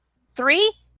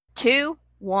3, 2,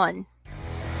 1.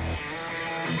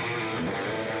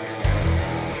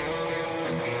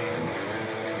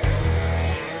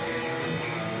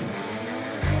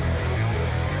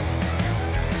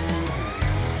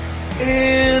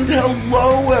 And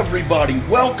hello, everybody.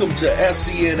 Welcome to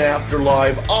SEN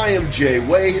Afterlife. I am Jay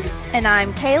Wade. And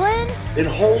I'm Kaylin. And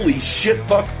holy shit,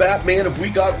 fuck Batman, have we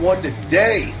got one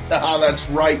today. That's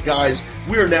right, guys.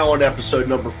 We are now on episode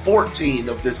number 14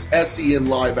 of this SEN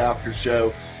Live After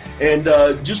Show. And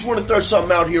just want to throw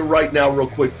something out here right now real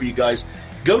quick for you guys.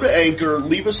 Go to Anchor,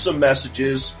 leave us some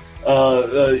messages,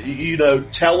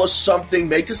 tell us something,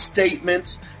 make a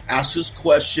statement, ask us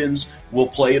questions. We'll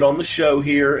play it on the show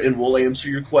here, and we'll answer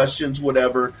your questions,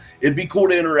 whatever. It'd be cool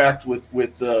to interact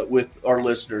with our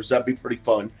listeners. That'd be pretty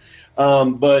fun.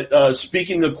 But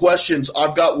speaking of questions,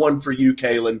 I've got one for you,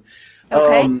 Kaylin.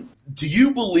 Okay. Do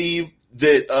you believe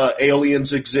that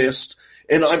aliens exist?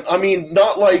 And I mean,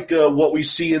 not like what we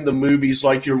see in the movies,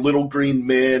 like your little green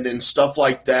men and stuff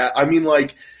like that. I mean,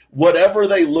 like, whatever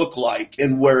they look like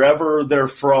and wherever they're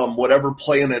from, whatever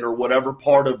planet or whatever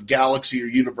part of galaxy or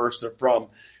universe they're from,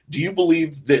 do you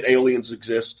believe that aliens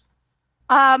exist?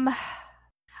 I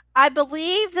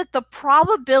believe that the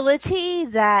probability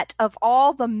that of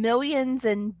all the millions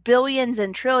and billions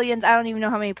and trillions, I don't even know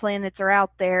how many planets are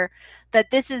out there,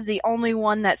 that this is the only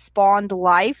one that spawned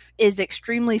life is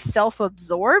extremely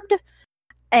self-absorbed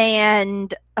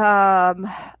and a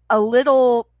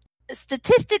little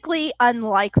statistically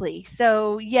unlikely.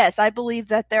 So yes, I believe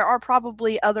that there are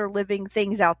probably other living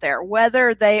things out there.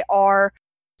 Whether they are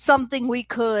something we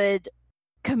could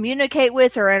communicate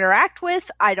with or interact with,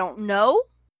 I don't know,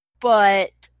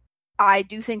 but I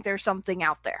do think there's something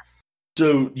out there.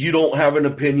 So you don't have an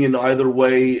opinion either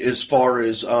way as far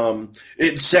as,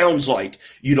 it sounds like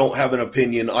you don't have an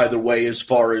opinion either way as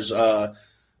far as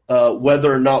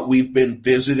whether or not we've been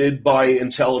visited by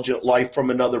intelligent life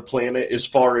from another planet, as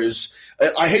far as,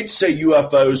 I hate to say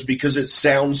UFOs because it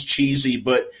sounds cheesy,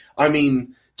 but I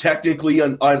mean, technically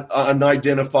an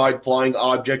unidentified flying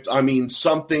object, I mean,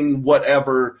 something,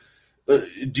 whatever.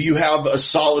 Do you have a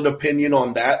solid opinion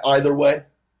on that either way?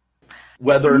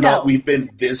 Whether or not we've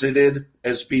been visited,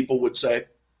 as people would say?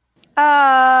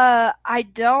 I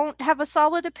don't have a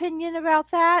solid opinion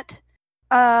about that.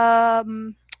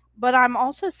 But I'm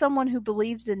also someone who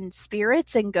believes in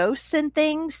spirits and ghosts and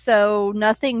things, so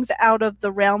nothing's out of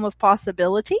the realm of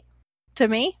possibility to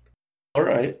me. All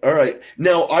right.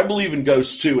 Now, I believe in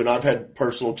ghosts too, and I've had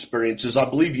personal experiences. I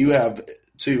believe you have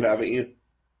too, haven't you?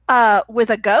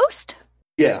 With a ghost?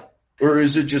 Yeah. Or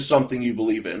is it just something you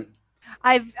believe in?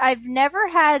 I've never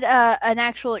had an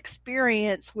actual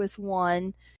experience with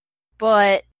one,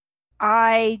 but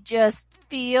I just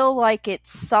feel like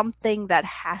it's something that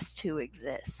has to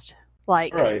exist.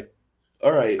 Like, all right.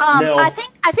 Now, I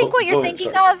think what you're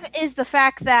thinking of is the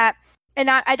fact that, and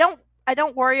I don't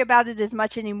worry about it as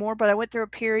much anymore, but I went through a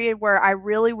period where I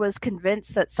really was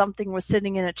convinced that something was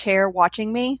sitting in a chair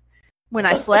watching me when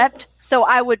I slept. So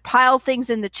I would pile things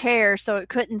in the chair so it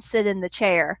couldn't sit in the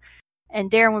chair. And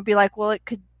Darren would be like, well, it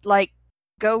could, like,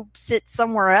 go sit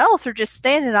somewhere else or just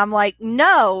stand. And I'm like,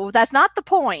 no, that's not the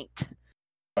point.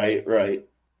 Right.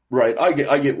 I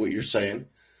get what you're saying.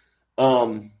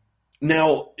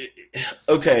 Now,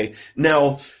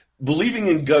 believing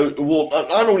in ghosts, well,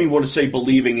 I don't even want to say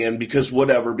believing in, because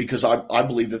I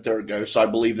believe that there are ghosts. I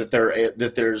believe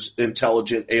that there's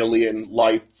intelligent alien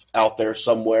life out there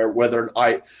somewhere. Whether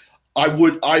I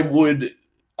would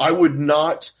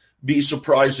not be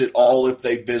surprised at all if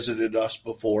they visited us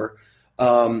before,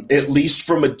 at least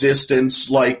from a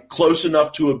distance, like close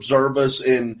enough to observe us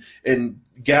and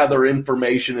gather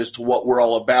information as to what we're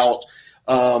all about.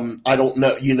 I don't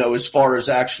know, as far as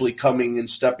actually coming and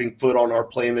stepping foot on our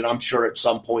planet, I'm sure at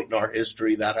some point in our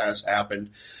history that has happened.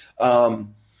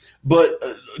 But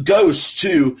ghosts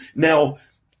too. Now,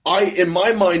 in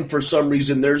my mind, for some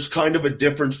reason, there's kind of a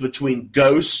difference between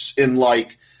ghosts and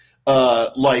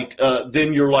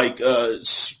then you're like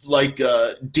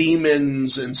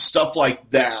demons and stuff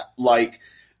like that. Like,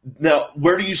 now,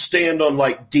 where do you stand on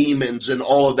like demons and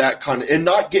all of that kind of, and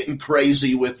not getting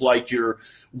crazy with like your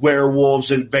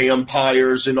werewolves and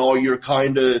vampires and all your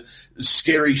kind of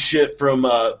scary shit from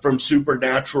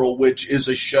Supernatural, which is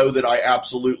a show that I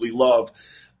absolutely love.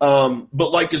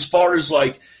 But like, as far as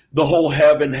like the whole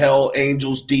heaven, hell,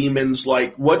 angels, demons,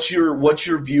 like what's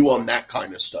your view on that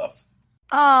kind of stuff?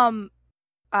 Okay,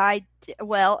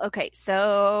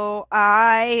 so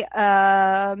I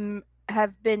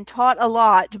have been taught a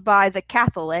lot by the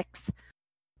Catholics,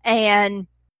 and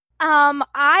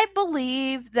I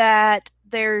believe that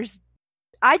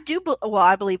I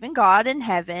believe in God and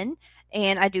heaven,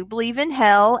 and I do believe in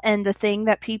hell. And the thing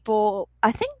that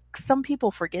I think some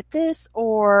people forget this,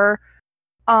 or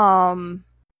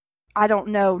I don't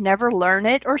know, never learn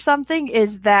it or something,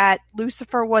 is that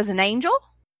Lucifer was an angel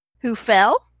who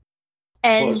fell.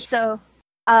 And so,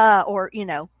 or,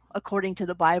 according to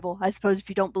the Bible, I suppose if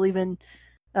you don't believe in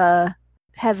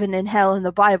heaven and hell in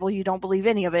the Bible, you don't believe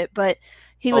any of it, but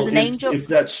he was an angel. If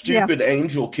that stupid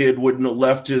angel kid wouldn't have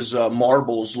left his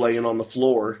marbles laying on the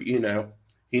floor, he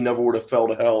never would have fell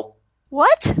to hell.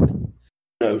 What?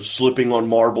 Slipping on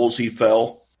marbles, he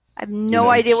fell. I have no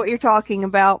idea what you're talking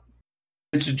about.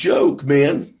 It's a joke,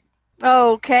 man.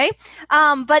 Okay.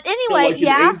 But anyway,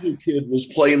 an angel kid was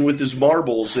playing with his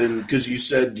marbles, and because you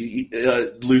said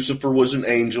Lucifer was an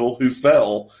angel who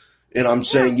fell, and I'm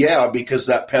saying, because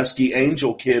that pesky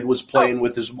angel kid was playing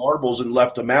with his marbles and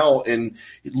left them out, and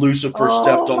Lucifer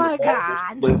stepped on the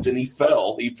marbles, slipped, and he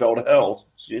fell. He fell to hell.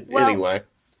 Anyway.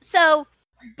 So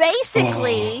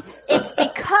basically, it's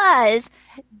because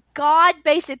God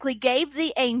basically gave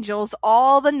the angels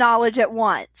all the knowledge at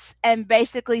once, and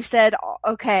basically said,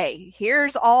 okay,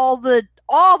 here's all the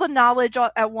knowledge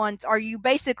at once. Are you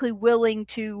basically willing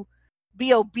to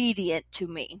be obedient to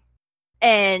me?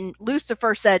 And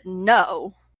Lucifer said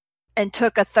no, and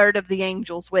took a third of the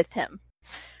angels with him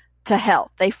to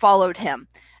hell. They followed him.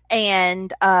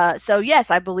 And so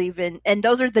yes, I believe and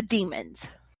those are the demons.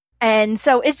 And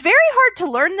so it's very hard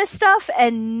to learn this stuff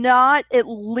and not at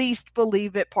least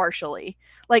believe it partially.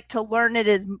 Like to learn it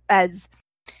as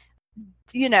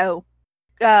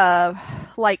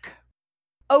like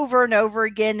over and over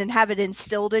again and have it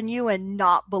instilled in you and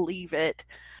not believe it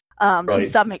to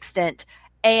some extent.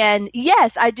 And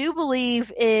yes, I do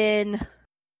believe in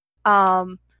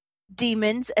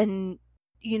demons and,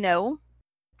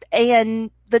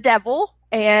 and the devil,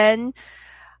 and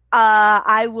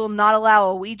I will not allow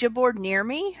a Ouija board near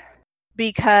me,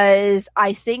 because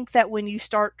I think that when you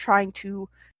start trying to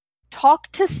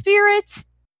talk to spirits,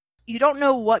 you don't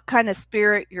know what kind of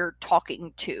spirit you're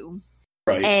talking to.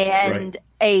 Right. And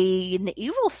an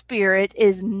evil spirit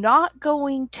is not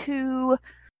going to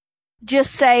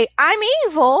just say, I'm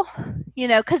evil,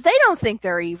 because they don't think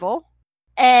they're evil.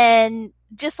 And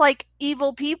just like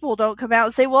evil people don't come out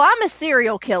and say, well, I'm a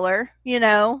serial killer,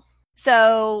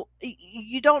 So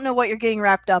you don't know what you're getting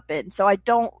wrapped up in. So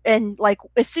and like,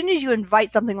 as soon as you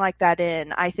invite something like that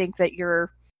in, I think that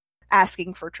you're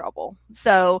asking for trouble.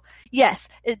 So yes,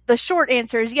 the short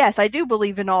answer is yes, I do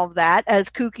believe in all of that, as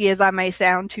kooky as I may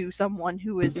sound to someone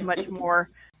who is much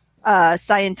more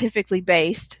scientifically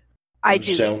based. I do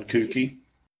sound kooky.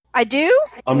 I do?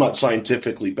 I'm not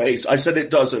scientifically based. I said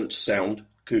it doesn't sound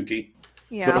kooky,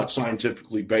 but not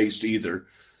scientifically based either.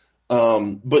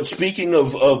 But speaking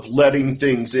of letting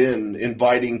things in,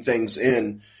 inviting things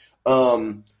in,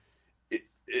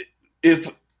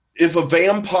 if a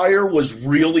vampire was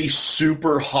really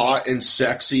super hot and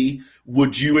sexy,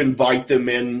 would you invite them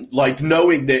in, like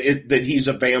knowing that he's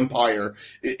a vampire?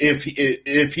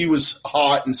 If he was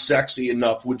hot and sexy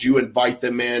enough, would you invite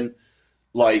them in,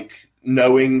 like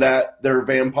knowing that they're a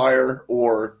vampire?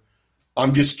 Or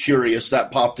I'm just curious,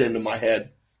 that popped into my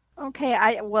head.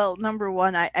 Okay, number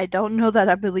one, I don't know that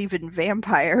I believe in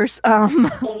vampires.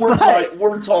 We're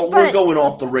going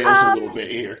off the rails a little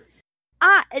bit here.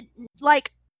 I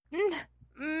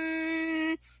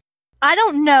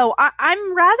don't know.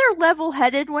 I'm rather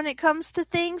level-headed when it comes to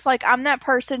things. Like, I'm that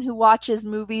person who watches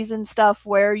movies and stuff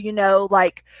where,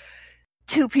 like,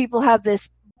 two people have this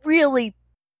really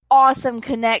awesome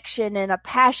connection and a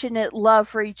passionate love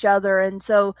for each other, and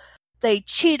so they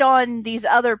cheat on these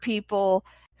other people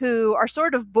who are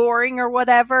sort of boring or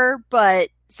whatever, but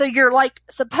so you're like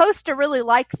supposed to really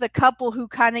like the couple who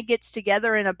kind of gets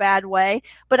together in a bad way,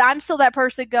 but I'm still that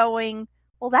person going,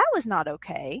 well, that was not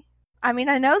okay. I mean,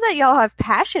 I know that y'all have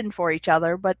passion for each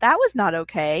other, but that was not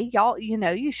okay. Y'all,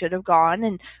 you should have gone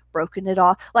and broken it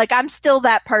off. Like, I'm still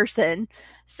that person.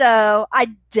 So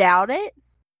I doubt it.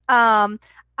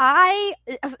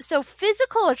 So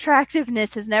physical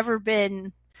attractiveness has never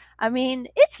been,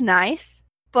 it's nice,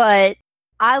 but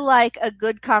I like a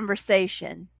good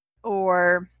conversation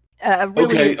or a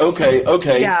really... Okay.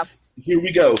 Yeah. Here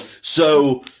we go.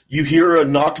 So you hear a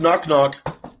knock, knock, knock.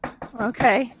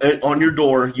 Okay. On your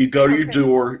door. You go to your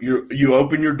door. You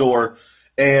open your door,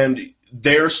 and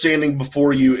there standing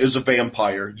before you is a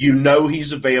vampire. You know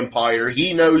he's a vampire.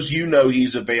 He knows you know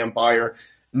he's a vampire.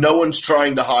 No one's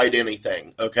trying to hide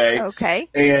anything, okay? Okay.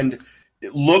 And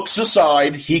looks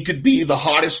aside, he could be the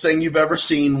hottest thing you've ever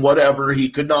seen, whatever. He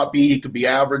could not be. He could be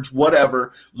average,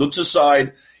 whatever. Looks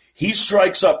aside. he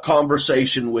strikes up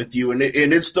conversation with you, and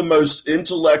it's the most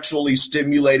intellectually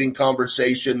stimulating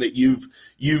conversation that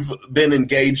you've been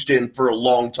engaged in for a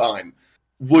long time.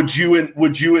 Would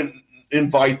you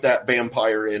invite that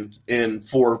vampire in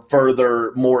for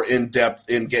further, more in-depth,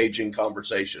 engaging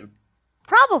conversation?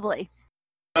 Probably.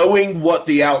 Knowing what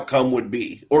the outcome would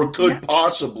be, or could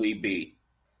possibly be.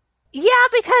 Yeah,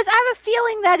 because I have a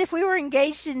feeling that if we were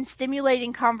engaged in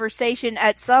stimulating conversation,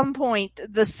 at some point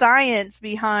the science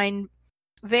behind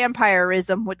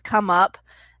vampirism would come up,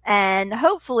 and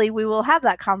hopefully we will have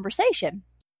that conversation.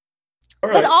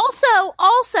 Right. But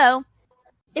also,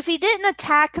 if he didn't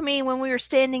attack me when we were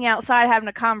standing outside having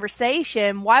a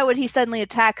conversation, why would he suddenly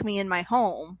attack me in my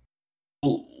home?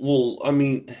 Well, I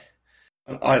mean,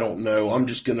 I don't know. I'm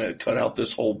just going to cut out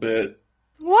this whole bit.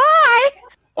 Why?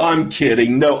 I'm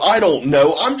kidding. No, I don't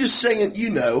know. I'm just saying,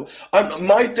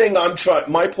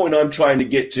 my point I'm trying to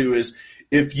get to is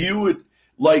if you would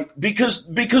because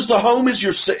the home is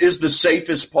the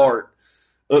safest part,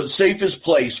 safest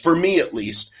place for me at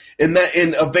least. And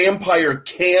a vampire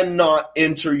cannot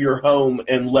enter your home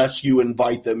unless you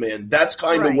invite them in. That's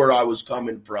kind of where I was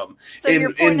coming from. So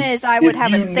your point is I would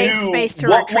have a safe space to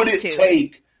retreat to. What would it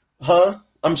take? Huh?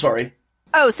 I'm sorry.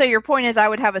 Oh, so your point is I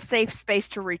would have a safe space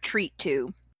to retreat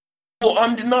to. Well,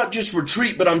 I'm not just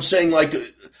retreat, but I'm saying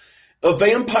a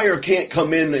vampire can't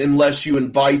come in unless you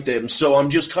invite them. So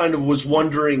I'm just kind of was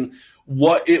wondering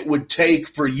what it would take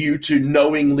for you to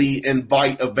knowingly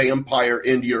invite a vampire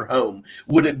into your home.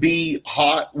 Would it be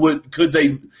hot? Would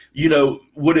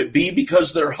it be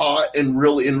because they're hot and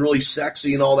really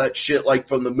sexy and all that shit like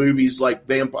from the movies like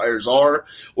vampires are?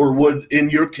 Or in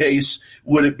your case,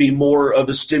 would it be more of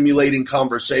a stimulating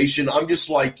conversation? I'm just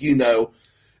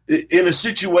in a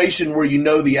situation where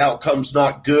the outcome's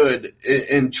not good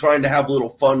and trying to have a little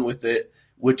fun with it,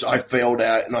 which I failed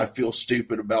at and I feel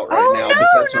stupid about right now, but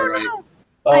that's all right.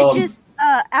 I just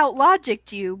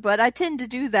out-logicked you, but I tend to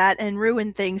do that and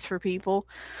ruin things for people.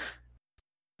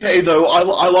 Hey, though,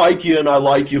 I like you and I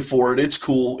like you for it. It's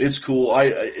cool. It's cool.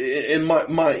 It's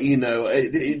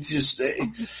just.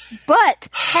 But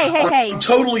hey. I'm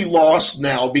totally lost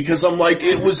now because I'm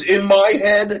it was in my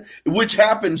head, which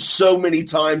happens so many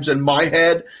times in my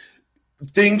head.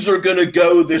 Things are going to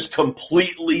go this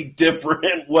completely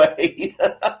different way.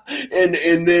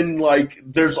 and then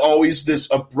there's always this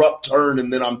abrupt turn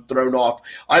and then I'm thrown off.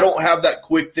 I don't have that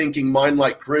quick thinking mind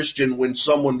like Christian when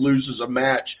someone loses a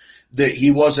match that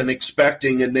he wasn't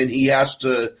expecting, and then he has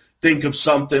to think of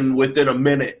something within a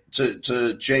minute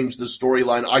to change the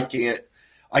storyline. I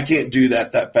can't do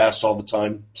that fast all the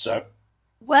time. So,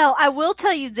 well, I will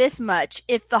tell you this much: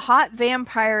 if the hot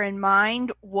vampire in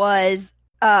mind was,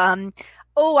 I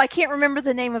can't remember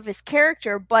the name of his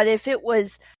character, but if it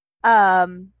was,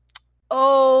 Stuart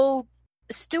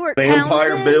Vampire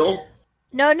Townsend? Bill?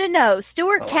 No,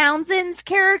 Stuart Townsend's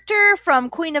character from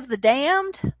Queen of the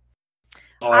Damned.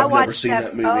 Oh, I've never seen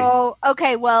that movie. Oh,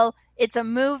 okay. Well, it's a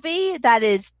movie that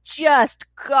is just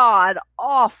god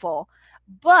awful,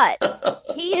 but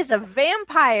he is a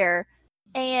vampire,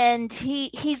 and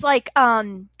he's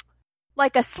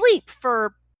asleep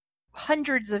for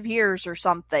hundreds of years or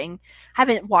something. I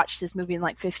haven't watched this movie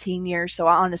in 15 years, so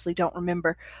I honestly don't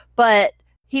remember. But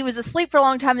he was asleep for a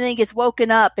long time, and then he gets woken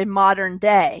up in modern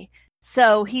day.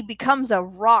 So he becomes a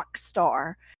rock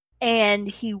star. And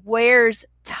he wears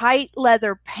tight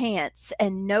leather pants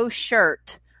and no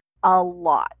shirt a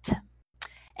lot.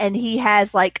 And he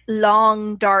has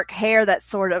long dark hair that's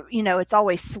sort of, it's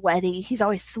always sweaty. He's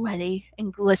always sweaty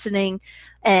and glistening.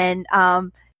 And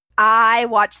I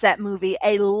watched that movie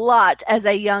a lot as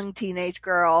a young teenage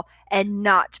girl, and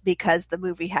not because the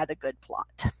movie had a good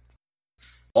plot.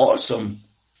 Awesome.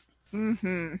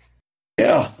 Mm-hmm.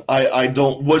 Yeah, I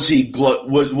don't. Was he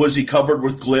covered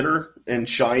with glitter and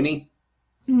shiny?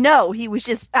 No, he was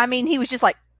just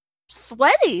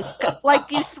sweaty,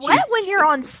 like you sweat when you're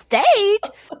on stage.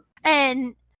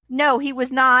 And no, he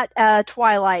was not a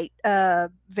Twilight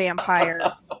vampire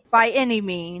by any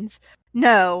means.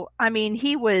 No,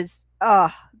 he was.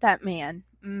 That man.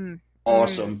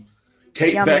 Awesome.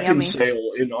 Kate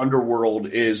Beckinsale in Underworld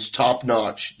is top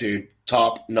notch, dude.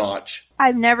 Top notch.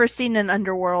 I've never seen an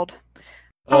Underworld.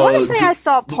 I want to say I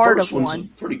saw part of one.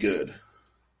 Pretty good.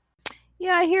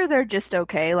 Yeah, I hear they're just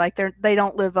okay. They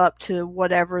don't live up to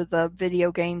whatever the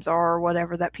video games are or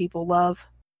whatever that people love.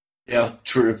 Yeah,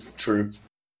 true.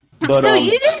 But, so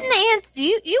you didn't answer.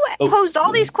 You posed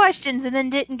all these questions and then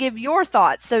didn't give your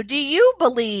thoughts. So do you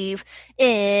believe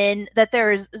in that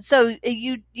there is? So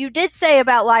you did say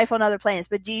about life on other planets,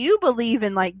 but do you believe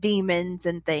in demons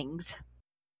and things?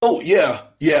 Oh yeah,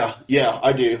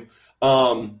 I do.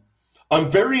 I'm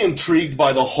very intrigued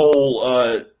by the whole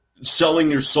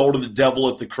selling your soul to the devil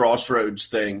at the crossroads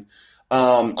thing.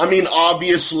 I mean,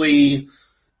 obviously,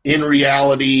 in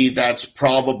reality, that's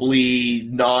probably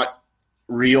not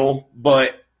real,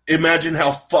 but imagine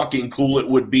how fucking cool it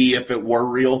would be if it were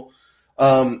real.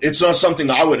 It's not something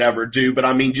I would ever do, but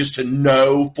I mean, just to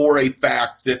know for a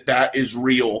fact that that is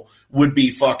real would be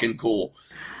fucking cool.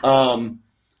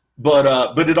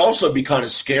 But it'd also be kind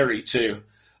of scary too.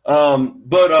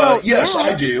 Yes, yeah.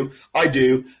 I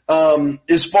do.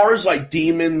 As far as like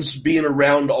demons being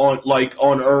around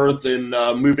on Earth and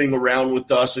moving around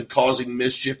with us and causing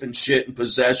mischief and shit and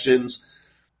possessions,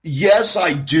 yes,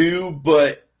 I do.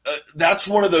 But that's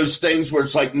one of those things where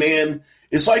it's like, man,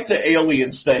 it's like the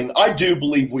aliens thing. I do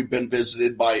believe we've been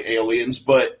visited by aliens,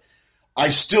 but I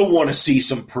still want to see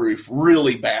some proof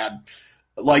really bad.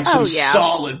 Like some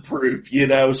solid proof, you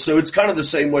know? So it's kind of the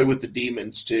same way with the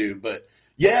demons too. But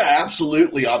yeah,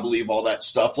 absolutely, I believe all that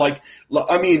stuff. Like,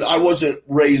 I mean, I wasn't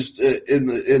raised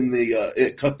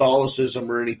in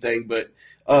Catholicism or anything, but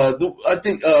I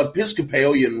think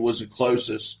Episcopalian was the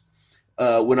closest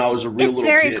when I was a real little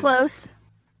kid. It's very close.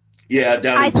 Yeah,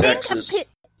 down in Texas.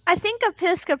 I think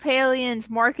Episcopalians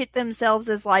market themselves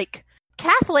as like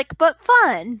Catholic but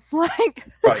fun. Like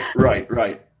Right.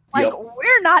 Like, yep.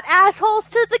 We're not assholes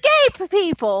to the gay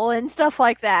people and stuff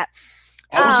like that.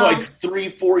 I was like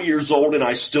 3-4 years old, and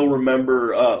I still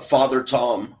remember Father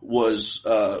Tom was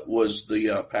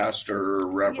the pastor or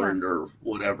reverend or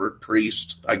whatever,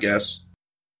 priest, I guess.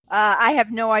 I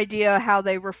have no idea how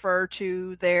they refer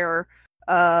to their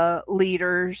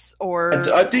leaders or...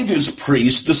 I think it was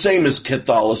priest, the same as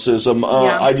Catholicism.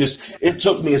 It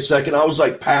took me a second. I was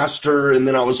like pastor, and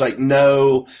then I was like,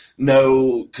 no,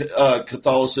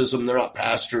 Catholicism, they're not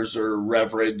pastors or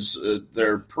reverends,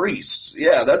 they're priests.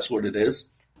 Yeah, that's what it is.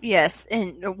 Yes,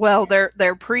 and well,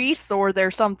 they're priests or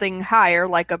they're something higher,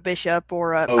 like a bishop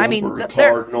or a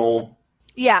cardinal.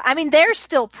 Yeah, I mean, they're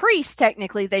still priests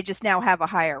technically. They just now have a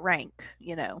higher rank,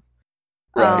 you know.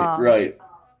 Right.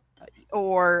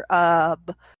 Or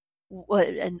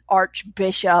an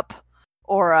archbishop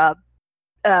or a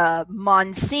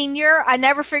Monsignor. I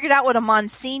never figured out what a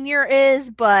Monsignor is,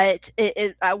 but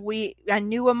I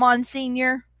knew a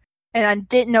Monsignor, and I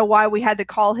didn't know why we had to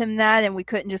call him that, and we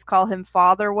couldn't just call him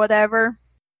Father, whatever.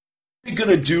 What are you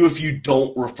gonna do if you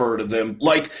don't refer to them?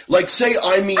 Like say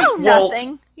I mean,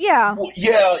 nothing. Yeah.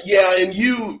 Yeah, and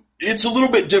you. It's a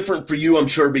little bit different for you, I'm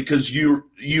sure, because you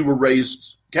were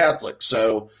raised Catholic,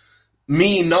 so.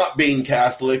 Me not being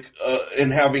Catholic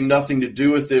and having nothing to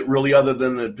do with it really other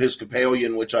than the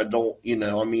Episcopalian, which I don't,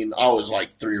 I mean, I was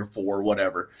like 3 or 4,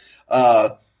 whatever.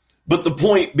 But the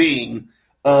point being,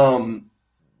 then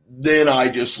I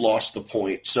just lost the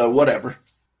point. So whatever.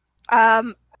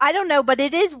 I don't know, but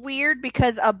it is weird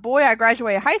because a boy I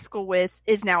graduated high school with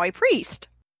is now a priest.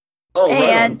 Oh,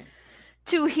 and right.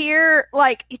 to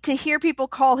hear people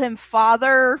call him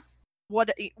Father...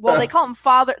 they call him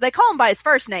Father. They call him by his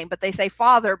first name, but they say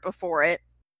Father before it.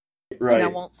 Right. And I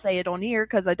won't say it on here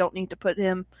because I don't need to put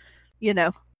him,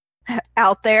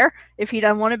 out there if he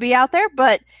doesn't want to be out there.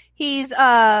 But he's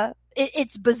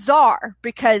it's bizarre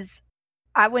because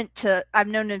I've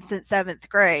known him since 7th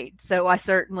grade, so I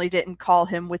certainly didn't call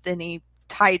him with any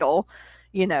title,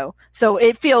 So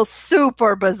it feels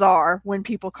super bizarre when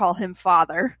people call him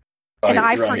Father, and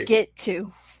I forget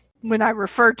to when I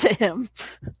refer to him.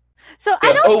 So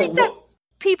I don't think that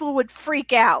people would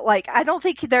freak out. Like, I don't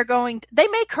think they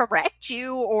may correct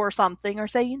you or something or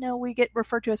say, we get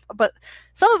referred to as, but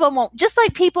some of them won't. Just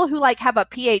like people who have a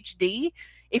PhD,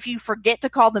 if you forget to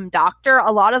call them doctor,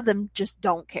 a lot of them just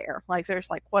don't care. Like, there's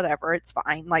whatever, it's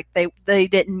fine. Like, they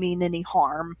didn't mean any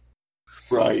harm.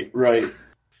 Right.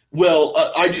 Well,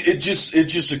 it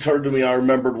just occurred to me. I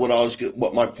remembered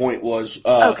what my point was.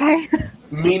 Okay.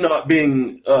 Me not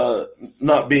being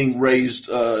raised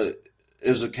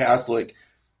as a Catholic,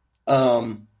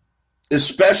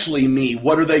 especially me.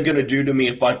 What are they going to do to me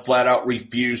if I flat out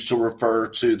refuse to refer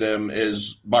to them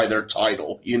as by their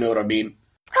title? You know what I mean?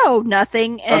 Oh,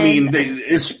 nothing.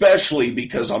 Especially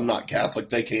because I'm not Catholic,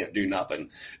 they can't do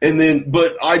nothing. And then,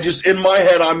 but I just in my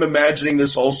head, I'm imagining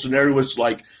this whole scenario was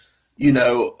like.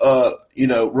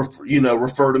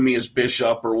 Refer to me as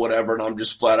Bishop or whatever, and I'm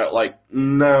just flat out like,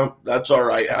 no, that's all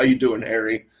right. How you doing,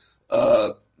 Harry?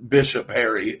 Bishop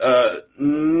Harry.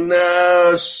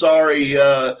 No, sorry,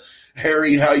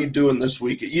 Harry. How you doing this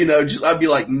week? I'd be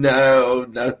like, no,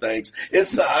 thanks.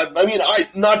 It's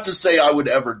not to say I would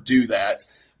ever do that,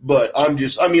 but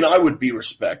I would be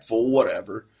respectful,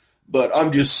 whatever. But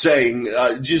I'm just saying,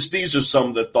 these are some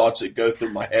of the thoughts that go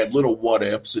through my head, little what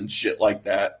ifs and shit like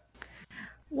that.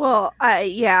 Well,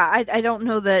 I don't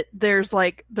know that there's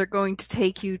like they're going to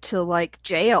take you to like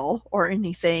jail or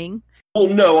anything. Well,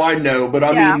 no, I know, but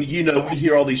I Yeah. mean, we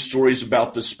hear all these stories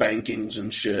about the spankings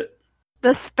and shit.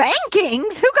 The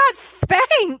spankings? Who got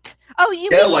spanked? Oh, you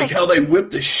Yeah, mean like how they whip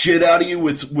the shit out of you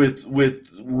with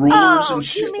rulers and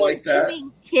shit like that. You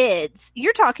mean kids?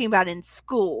 You're talking about in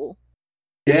school.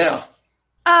 Yeah.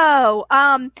 Oh,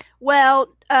 well,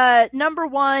 number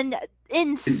one,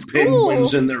 in school,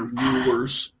 Penguins and their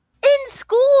rulers. in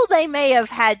school they may have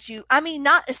had you. I mean,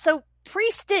 not so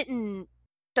priests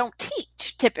don't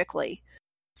teach typically.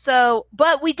 So,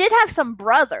 but we did have some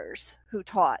brothers who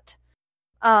taught.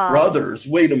 Brothers?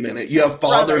 Wait a minute. You have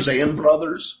fathers and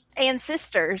brothers? And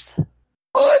sisters.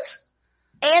 What?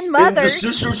 And mothers. And the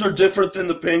sisters are different than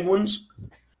the penguins?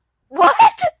 What?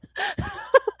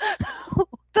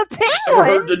 The penguins? Ever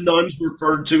heard the nuns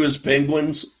referred to as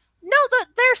penguins? No,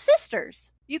 they're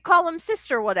sisters. You call them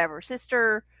sister whatever.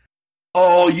 Sister.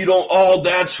 Oh, you don't. Oh,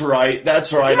 that's right.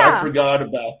 That's right. Yeah. I forgot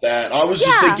about that. I was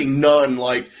just thinking nun,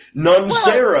 like nun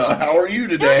Sarah. How are you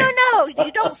today? No.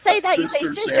 You don't say that. You say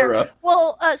sister. Sarah.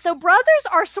 Well, so brothers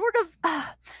are sort of.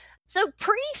 So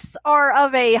priests are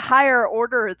of a higher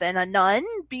order than a nun,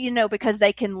 because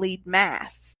they can lead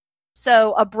mass.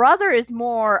 So a brother is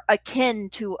more akin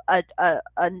to a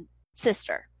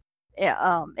sister.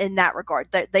 In that regard,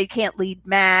 they can't lead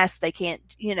mass. They can't,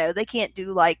 they can't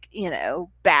do like,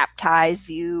 baptize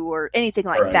you or anything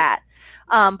like that.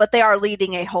 But they are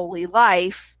leading a holy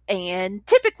life and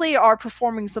typically are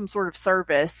performing some sort of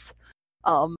service,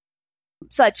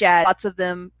 such as lots of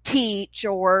them teach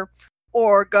or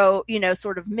go,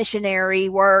 sort of missionary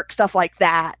work, stuff like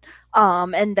that.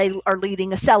 And they are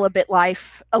leading a celibate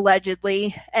life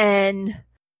allegedly, and,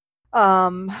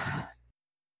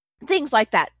 things like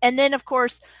that. And then, of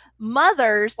course,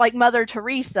 mothers, like Mother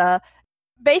Teresa,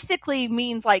 basically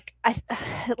means like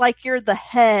you're the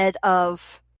head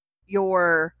of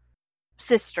your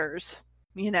sisters.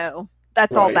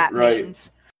 That's all that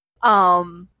means.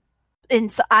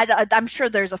 And so I'm sure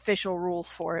there's official rules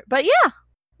for it, but yeah,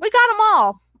 we got them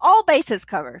all bases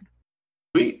covered.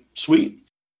 Sweet.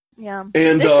 Yeah.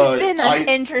 And this has been an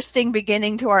interesting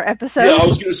beginning to our episode. Yeah, I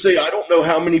was going to say, I don't know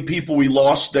how many people we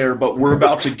lost there, but we're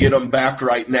about to get them back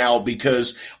right now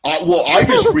because, I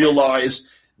just realized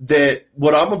that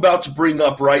what I'm about to bring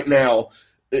up right now,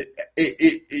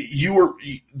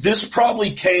 this probably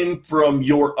came from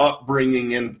your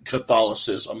upbringing in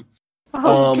Catholicism.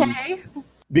 Okay.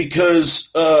 Because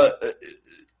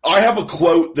I have a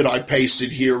quote that I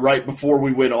pasted here right before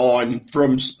we went on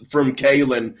from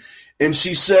Kaylin. And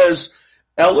she says,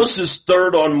 Ellis is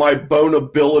third on my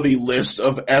bonability list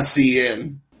of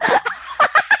SEN.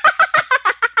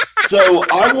 So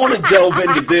I want to delve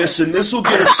into this, and this will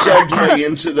get a segue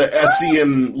into the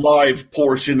SEN live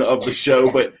portion of the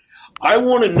show. But I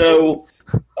want to know,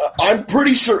 I'm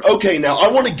pretty sure, okay, now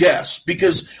I want to guess,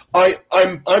 because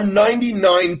I'm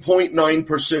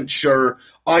 99.9% sure.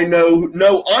 I'm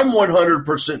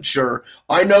 100% sure.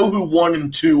 I know who 1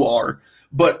 and 2 are,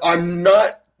 but I'm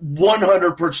not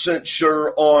 100%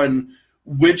 sure on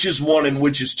which is 1 and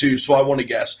which is 2, so I want to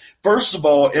guess. First of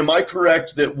all, am I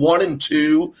correct that 1 and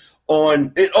 2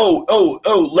 on it?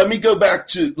 Let me go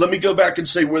back and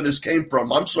say where this came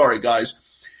from. I'm sorry, guys.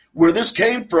 Where this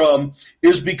came from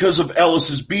is because of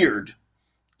Ellis's beard.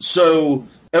 So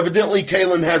evidently,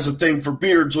 Kaylin has a thing for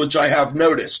beards, which I have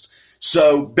noticed.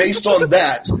 So based on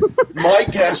that, my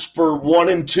guess for 1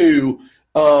 and 2.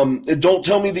 Don't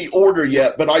tell me the order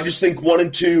yet, but I just think 1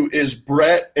 and 2 is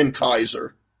Brett and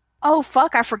Kaiser. Oh,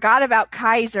 fuck, I forgot about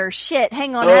Kaiser. Shit,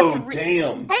 hang on. Damn.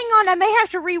 Hang on, I may have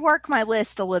to rework my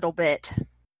list a little bit.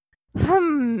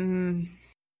 Hang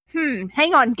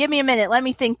on, give me a minute. Let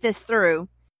me think this through.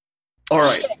 All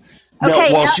right. Shit. Now,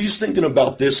 okay, while she's thinking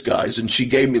about this, guys, and she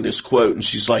gave me this quote, and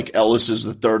she's like, Ellis is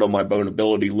the third on my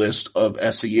bonability list of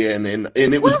SEN, and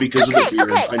it was because of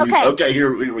the beard. Okay,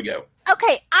 here we go.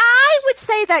 Okay, I would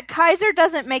say that Kaiser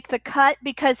doesn't make the cut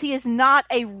because he is not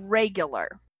a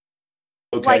regular.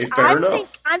 Okay, fair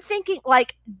enough. I'm thinking,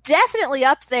 definitely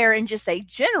up there in just a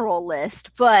general list,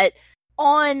 but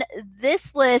on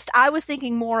this list, I was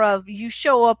thinking more of you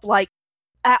show up,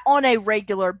 on a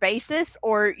regular basis,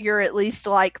 or you're at least,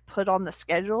 put on the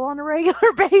schedule on a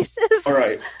regular basis. All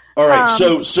right.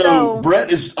 So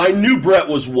Brett is... I knew Brett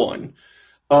was 1.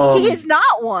 He is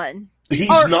not 1.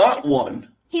 He's not 1.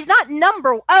 He's not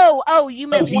number... Oh, you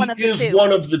meant one of the 2. He is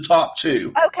one of the top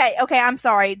 2. Okay, I'm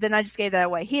sorry. Then I just gave that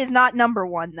away. He is not number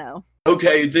 1, though.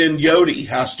 Okay, then Yodi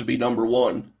has to be number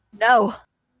 1. No.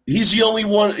 He's the only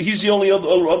one. He's the only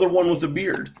other one with a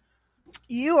beard.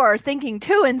 You are thinking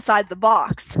too inside the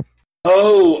box.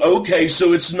 Oh, okay,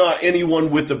 so it's not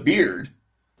anyone with a beard.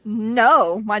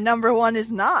 No, my number one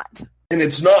is not. And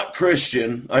it's not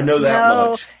Christian. I know that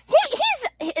much.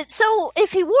 So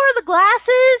if he wore the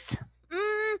glasses,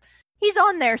 he's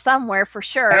on there somewhere for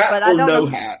sure. Hat but or I don't no know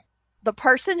hat? the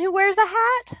person who wears a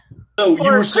hat. No,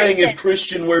 you were saying if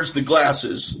Christian wears the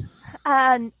glasses.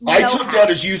 No I took that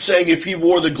as you saying if he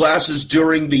wore the glasses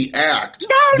during the act,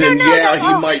 No,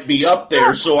 he might be up there.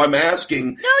 No. So I'm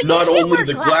asking No, not only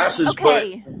the glasses,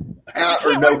 okay. but hat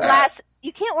or no hat.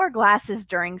 You can't wear glasses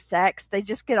during sex. They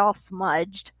just get all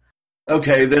smudged.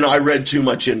 Okay, then I read too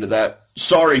much into that.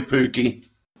 Sorry, Pookie.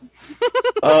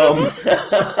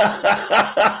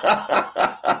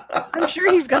 I'm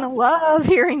sure he's going to love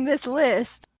hearing this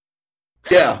list.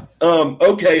 Yeah.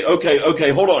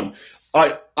 Okay. Hold on.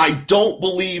 I don't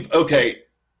believe. Okay.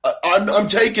 I'm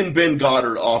taking Ben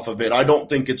Goddard off of it. I don't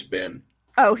think it's Ben.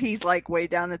 Oh, he's like way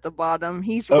down at the bottom.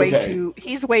 He's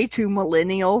way too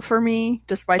millennial for me,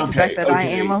 despite the fact that I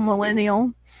am a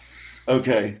millennial.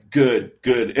 Okay, good.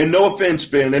 And no offense,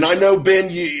 Ben. And I know, Ben,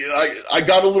 I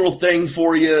got a little thing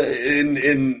for you,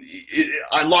 and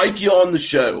I like you on the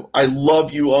show. I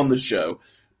love you on the show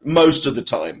most of the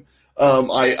time.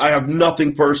 I have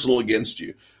nothing personal against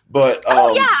you. But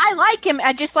I like him.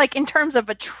 I just like in terms of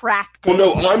attractive.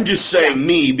 Well, no, I'm just saying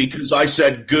me because I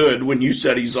said good when you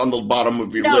said he's on the bottom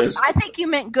of your list. I think you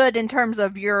meant good in terms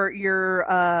of you're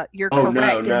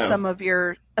correct in some of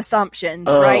your assumptions,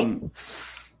 right?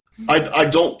 I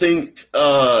don't think.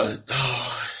 I'm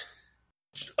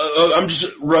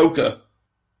just Roka.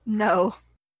 No.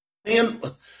 Man,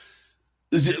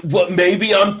 is it what?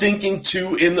 Maybe I'm thinking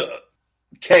too in the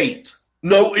Kate.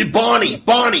 No, Bonnie.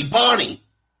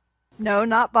 No,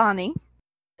 not Bonnie.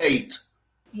 Kate.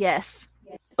 Yes.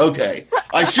 Okay,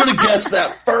 I should have guessed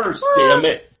that first. Damn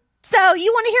it. So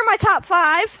you want to hear my top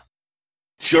 5?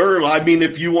 Sure. I mean,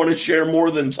 if you want to share more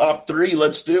than top 3,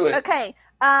 let's do it. Okay.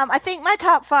 I think my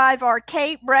top 5 are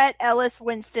Kate, Brett, Ellis,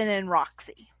 Winston, and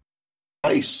Roxy.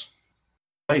 Nice.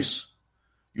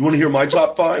 You want to hear my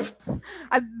top 5?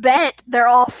 I bet they're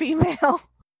all female.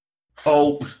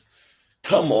 Oh,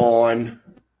 come on.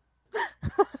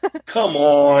 Come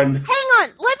on. Hang on.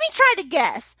 Let me try to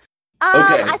guess.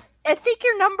 Okay. I think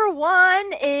your number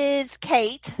 1 is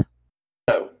Kate.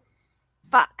 No.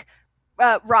 Fuck.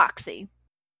 Roxy.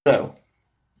 No.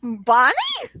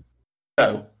 Bonnie?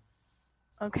 No.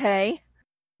 Okay.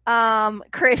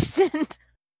 Christian.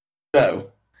 No.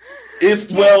 If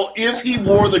he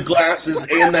wore the glasses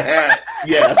and the hat,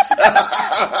 yes.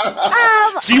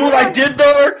 See what I did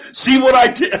there? See what I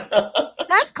did?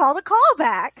 That's called a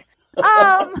callback.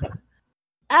 I'm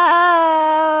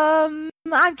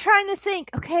trying to think.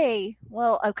 Okay,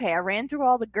 I ran through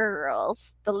all the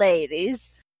girls, the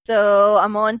ladies, so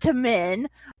I'm on to men.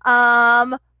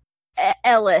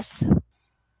 Ellis.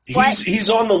 He's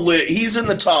on the list. He's in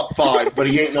the top 5, but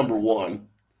he ain't number 1.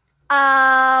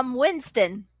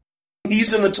 Winston.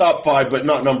 He's in the top 5, but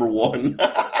not number 1.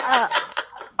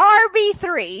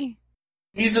 RB3.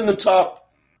 He's in the top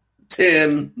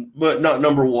 10, but not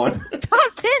number 1.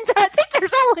 Top 10? I think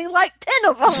there's only like 10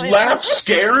 of them. His laugh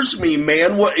scares me,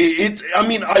 man. All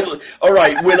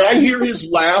right, when I hear his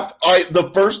laugh,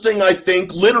 the first thing I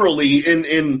think, literally,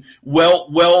 in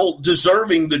well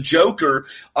deserving the Joker,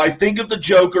 I think of the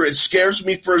Joker, it scares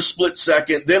me for a split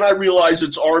second, then I realize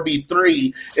it's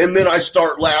RB3, and then I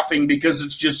start laughing because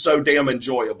it's just so damn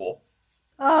enjoyable.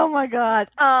 Oh my God.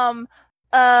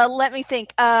 Let me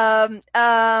think. Winston.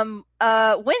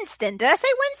 Did I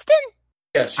say Winston?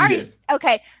 Yes, you did.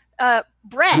 Okay.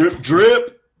 Brett.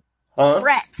 Drip. Huh?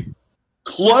 Brett.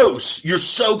 Close. You're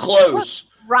so close.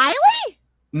 Riley?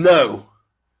 No.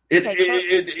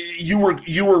 You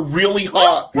were really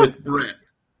hot with Brett.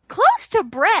 Close to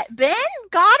Brett. Ben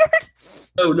Goddard?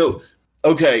 Oh, no.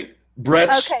 Okay.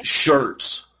 Brett's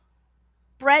shirts.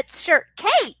 Brett's shirt.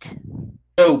 Kate.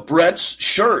 No, Brett's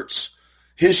shirts.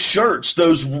 His shirts,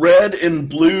 those red and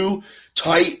blue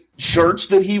tight shirts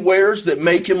that he wears that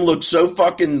make him look so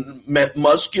fucking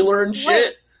muscular and shit.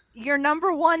 Wait, your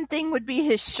number 1 thing would be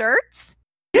his shirts?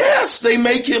 Yes, they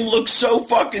make him look so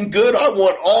fucking good. I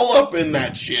want all up in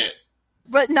that shit.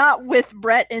 But not with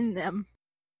Brett in them.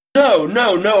 No.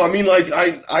 I mean, like,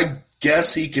 I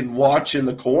guess he can watch in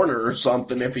the corner or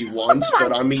something if he wants,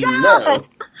 but I mean, no.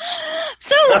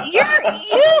 So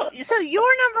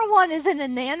your number 1 is an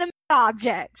inanimate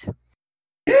object.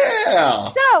 Yeah.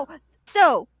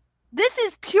 So this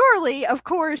is purely, of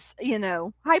course,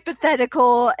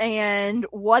 hypothetical and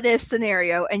what if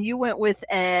scenario, and you went with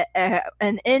an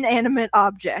inanimate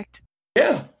object.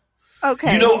 Yeah.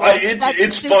 Okay. You know, That's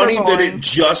it's super funny that boring. it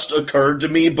just occurred to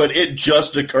me, but it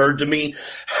just occurred to me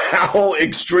how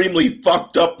extremely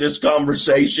fucked up this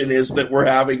conversation is that we're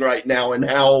having right now, and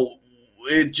how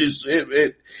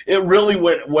it really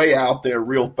went way out there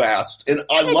real fast. And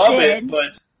I love it,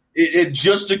 but it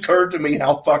just occurred to me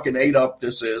how fucking ate up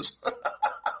this is.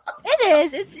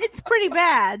 It is. It's pretty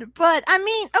bad. But, I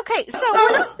mean, okay, so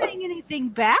we're not saying anything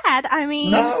bad. I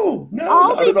mean... No,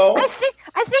 not at all. I think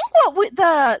what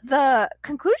the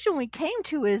conclusion we came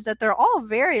to is that they're all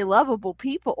very lovable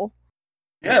people.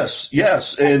 Yes.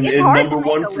 And number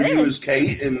one for you is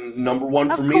Kate, and number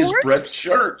one for me is Brett's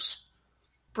shirts.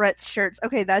 Brett's shirts.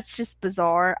 Okay, that's just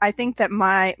bizarre. I think that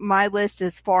my list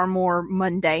is far more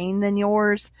mundane than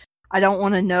yours. I don't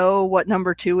want to know what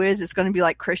number 2 is. It's going to be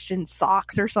like Christian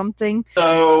socks or something.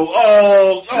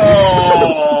 Oh,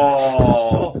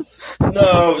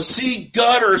 no. See,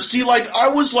 gutter. See, like, I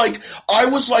was like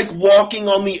walking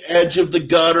on the edge of the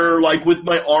gutter, like with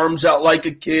my arms out like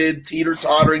a kid,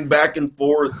 teeter-tottering back and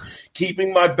forth,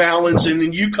 keeping my balance, and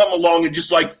then you come along and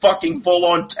just like fucking full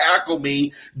on tackle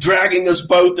me, dragging us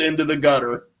both into the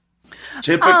gutter.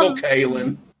 Typical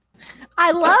Kaylin.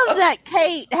 I love that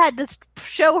Kate had to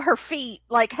show her feet,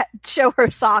 like show her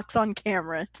socks on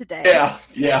camera today.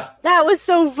 Yeah. That was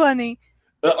so funny.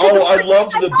 I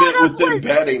loved the bit with them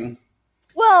betting.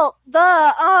 Well,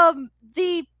 the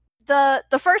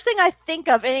first thing I think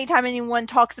of anytime anyone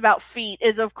talks about feet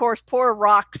is, of course, poor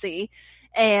Roxy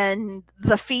and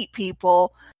the feet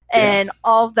people and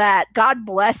all that. God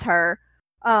bless her.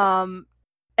 And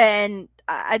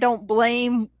I don't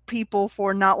blame people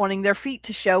for not wanting their feet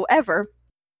to show ever.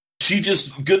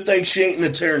 Good thing she ain't in a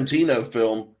Tarantino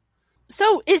film.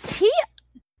 So is he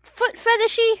foot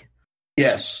fetishy?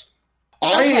 Yes.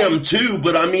 I am too,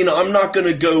 but I mean, I'm not going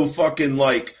to go fucking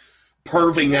like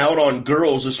perving out on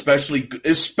girls, especially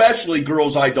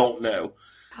girls I don't know.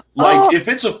 Like, if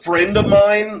it's a friend of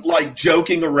mine, like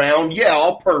joking around, yeah,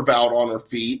 I'll perv out on her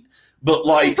feet. But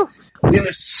like, in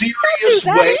a serious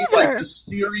way, like a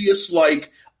serious,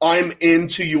 like, I'm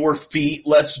into your feet,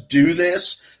 let's do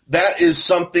this. That is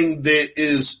something that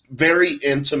is very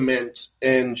intimate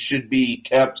and should be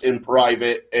kept in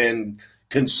private and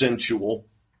consensual.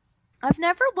 I've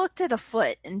never looked at a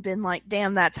foot and been like,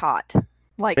 damn, that's hot.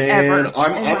 Like, and ever.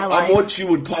 I'm what you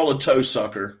would call a toe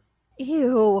sucker.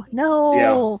 Ew, no.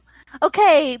 Yeah.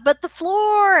 Okay, but the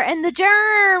floor and the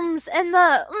germs and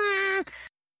the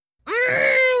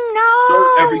no.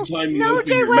 Dirt every time you open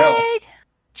your mouth.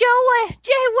 Jay Wade,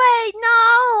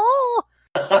 no.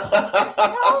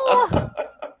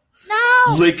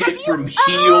 No. Lick it from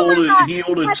heel to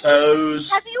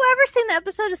toes. Have you ever seen the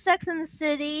episode of Sex and the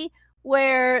City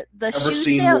where the Never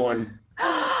seen one.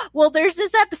 Well, there's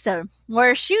this episode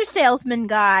where a shoe salesman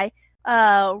guy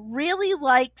really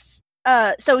likes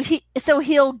so he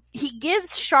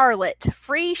gives Charlotte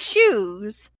free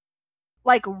shoes,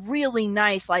 like really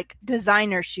nice, like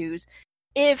designer shoes,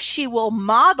 if she will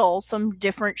model some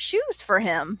different shoes for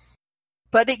him.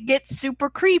 But it gets super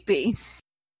creepy.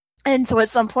 And so at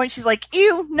some point she's like,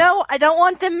 ew, no, I don't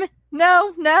want them.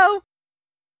 No.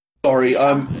 Sorry,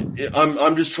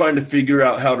 I'm just trying to figure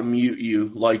out how to mute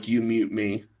you like you mute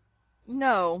me.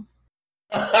 No.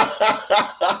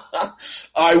 I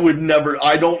would never.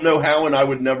 I don't know how, and I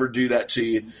would never do that to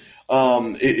you. I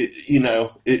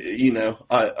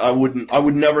wouldn't. I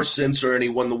would never censor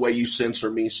anyone the way you censor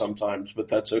me sometimes, but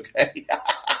that's okay.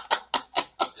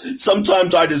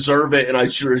 Sometimes I deserve it, and I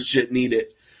sure as shit need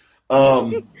it.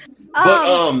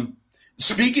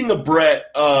 Speaking of Brett,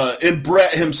 and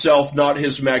Brett himself, not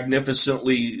his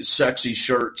magnificently sexy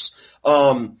shirts,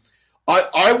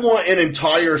 I want an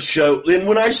entire show, and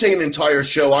when I say an entire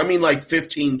show, I mean like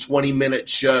 15, 20-minute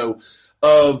show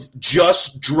of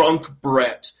just drunk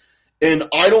Brett. And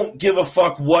I don't give a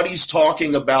fuck what he's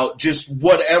talking about, just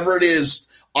whatever it is.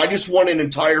 I just want an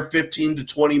entire 15 to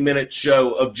 20-minute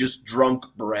show of just drunk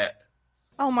Brett.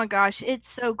 Oh my gosh, it's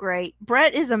so great.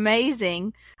 Brett is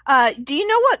amazing. Do you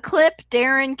know what clip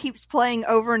Darren keeps playing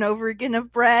over and over again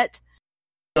of Brett?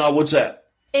 What's that?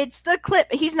 It's the clip.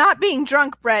 He's not being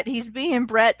drunk Brett. He's being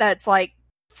Brett that's like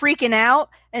freaking out.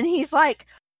 And he's like,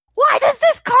 why does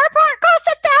this car part cost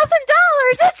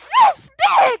 $1,000? It's this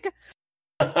big!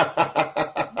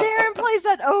 Darren plays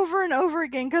that over and over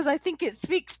again because I think it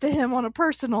speaks to him on a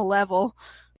personal level.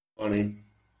 Funny.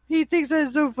 He thinks that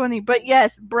is so funny. But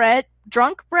yes, Brett,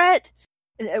 drunk Brett,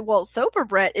 well, sober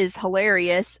Brett is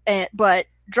hilarious, but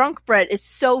drunk Brett is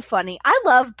so funny. I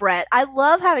love Brett. I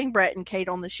love having Brett and Kate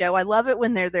on the show. I love it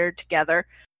when they're there together.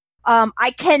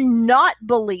 I cannot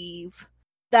believe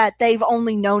that they've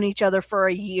only known each other for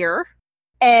a year.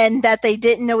 and that they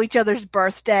didn't know each other's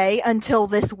birthday until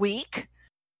this week.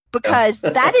 Because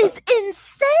that is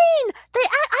insane.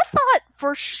 I thought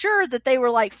for sure that they were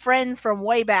like friends from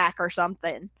way back or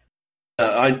something.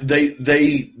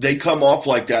 They come off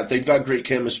like that. They've got great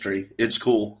chemistry. It's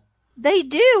cool. They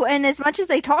do, and as much as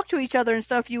they talk to each other and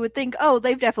stuff, you would think, oh,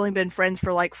 they've definitely been friends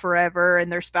for like forever,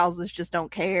 and their spouses just don't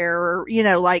care, or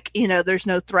there's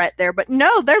no threat there. But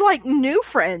no, they're like new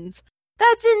friends.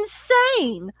 That's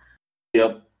insane.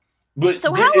 Yep. But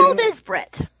so how old is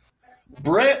Brett?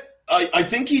 Brett. I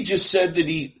think he just said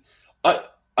that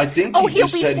I think he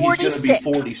just said he's going to be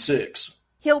 46.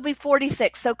 He'll be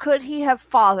 46. So could he have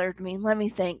fathered me? Let me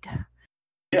think.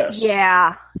 Yes.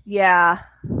 Yeah.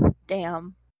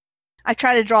 Damn. I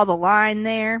try to draw the line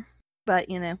there, but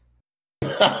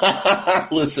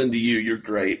Listen to you. You're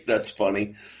great. That's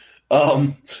funny.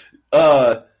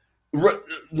 But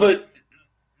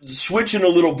switching a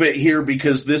little bit here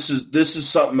because this is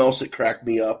something else that cracked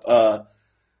me up.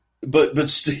 But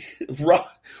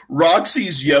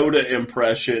Roxy's Yoda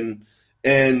impression,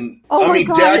 and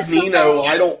Dad Nino,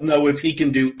 I don't know if he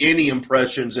can do any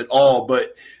impressions at all,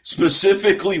 but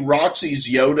specifically Roxy's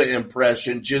Yoda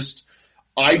impression,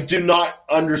 I do not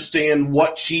understand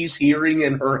what she's hearing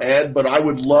in her head, but I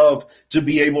would love to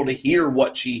be able to hear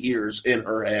what she hears in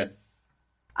her head.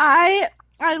 I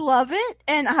love it,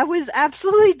 and I was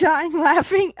absolutely dying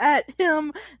laughing at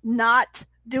him not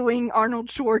doing Arnold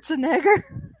Schwarzenegger.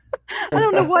 I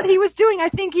don't know what he was doing. I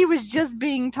think he was just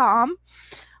being Tom.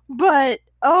 But,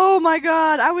 oh my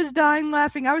God, I was dying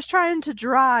laughing. I was trying to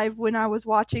drive when I was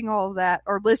watching all of that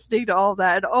or listening to all of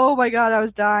that. Oh my God, I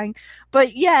was dying.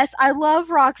 But yes, I love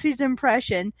Roxy's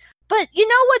impression. But you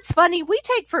know what's funny? We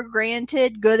take for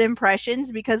granted good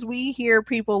impressions because we hear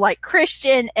people like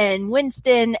Christian and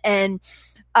Winston and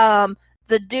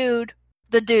the dude.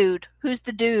 Who's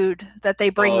the dude that they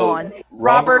bring on?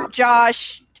 Robert,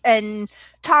 Josh, and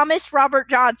Thomas Robert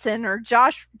Johnson, or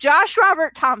Josh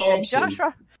Robert Thompson. Josh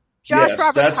Robert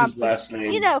that's Thompson. His last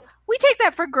name. We take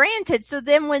that for granted. So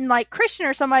then when like Christian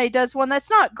or somebody does one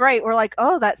that's not great, we're like,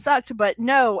 oh, that sucked. But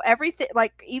no, everything,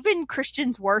 like even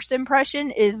Christian's worst impression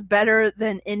is better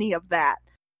than any of that.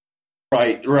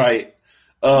 Right.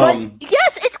 But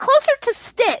yes, it's closer to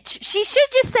Stitch. She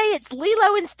should just say it's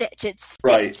Lilo and Stitch. It's Stitch.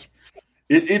 Right.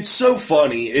 It's so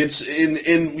funny. It's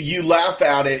and you laugh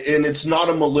at it, and it's not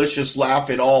a malicious laugh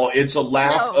at all. It's a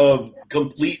laugh of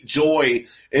complete joy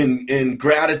and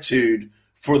gratitude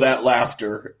for that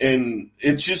laughter, and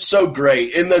it's just so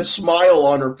great. And the smile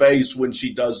on her face when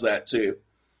she does that too.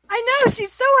 I know,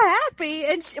 she's so happy,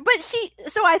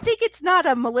 so I think it's not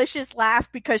a malicious laugh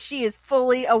because she is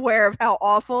fully aware of how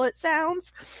awful it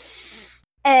sounds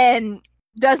and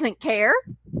doesn't care.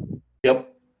 Yep.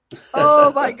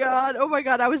 Oh my god!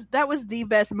 That was the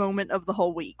best moment of the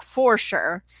whole week for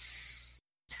sure.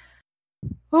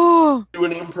 Oh, Do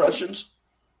any impressions?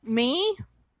 Me?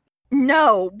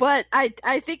 No, but I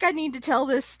think I need to tell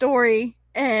this story,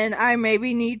 and I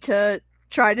maybe need to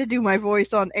try to do my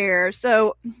voice on air.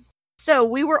 So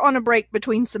we were on a break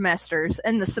between semesters,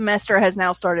 and the semester has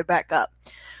now started back up.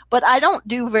 But I don't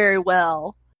do very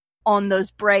well on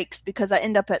those breaks because I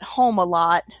end up at home a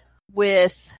lot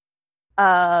with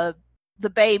the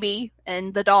baby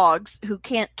and the dogs who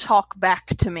can't talk back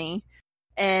to me.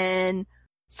 And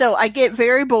so I get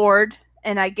very bored,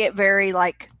 and I get very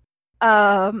like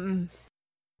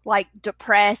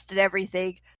depressed and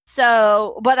everything.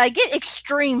 So, but I get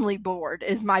extremely bored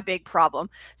is my big problem.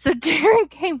 So Darren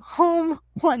came home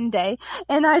one day,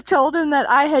 and I told him that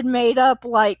I had made up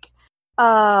like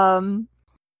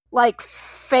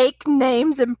fake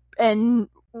names and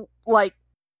like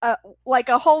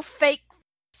a whole fake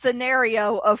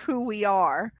scenario of who we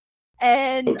are.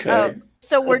 And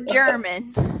so we're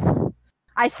German.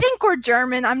 I think we're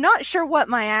German. I'm not sure what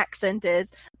my accent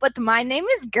is, but my name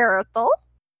is Gertel,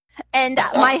 and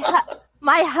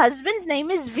my husband's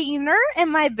name is Wiener, and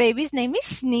my baby's name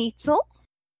is Schnitzel.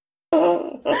 And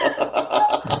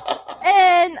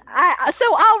so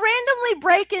I'll randomly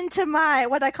break into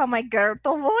what I call my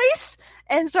Gertel voice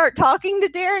and start talking to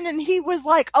Darren, and he was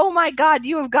like, "Oh my God,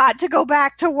 you have got to go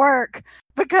back to work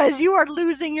because you are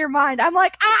losing your mind." I'm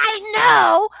like, I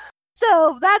know!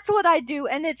 So that's what I do,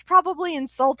 and it's probably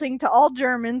insulting to all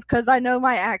Germans because I know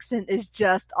my accent is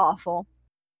just awful.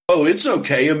 Oh, it's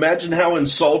okay. Imagine how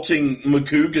insulting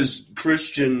Makuga's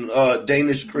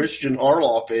Danish Christian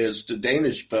Harloff is to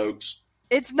Danish folks.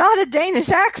 It's not a Danish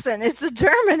accent. It's a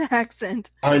German accent.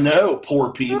 I know,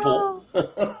 poor people.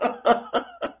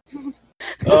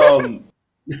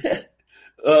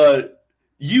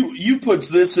 You put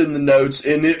this in the notes,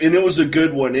 and it was a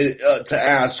good one to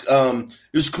ask.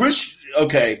 Is Chris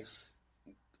okay?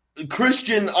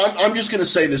 Christian, I'm just going to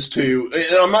say this too,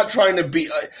 and I'm not trying to be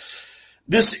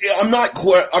this. I'm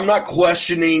not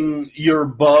questioning your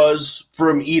buzz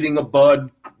from eating a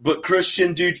bud, but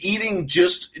Christian, dude, eating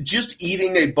just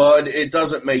eating a bud, it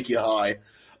doesn't make you high.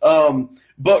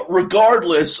 But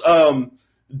regardless,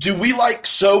 do we like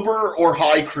sober or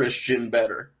high Christian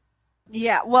better?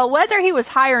 Yeah, well, whether he was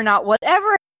high or not,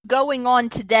 whatever is going on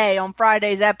today on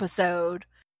Friday's episode,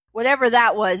 whatever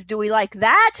that was, do we like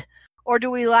that? Or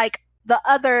do we like the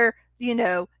other,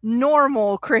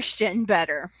 normal Christian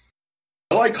better?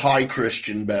 I like high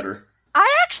Christian better.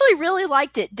 I actually really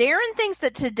liked it. Darren thinks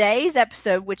that today's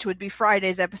episode, which would be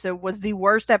Friday's episode, was the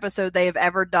worst episode they have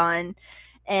ever done.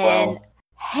 And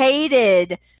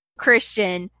hated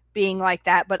Christian being like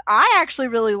that. But I actually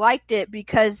really liked it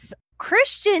because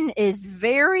Christian is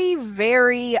very,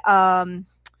 very,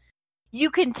 you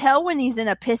can tell when he's in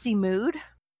a pissy mood.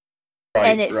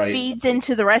 And it feeds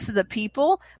into the rest of the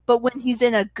people. But when he's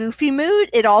in a goofy mood,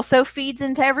 it also feeds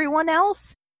into everyone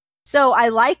else. So I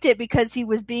liked it because he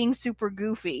was being super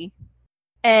goofy.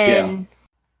 And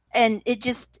it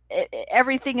just,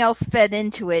 everything else fed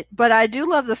into it. But I do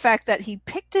love the fact that he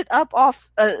picked it up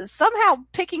off, somehow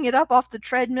picking it up off the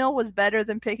treadmill was better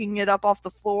than picking it up off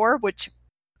the floor, which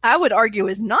I would argue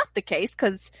is not the case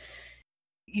because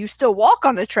you still walk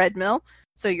on a treadmill.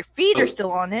 So your feet are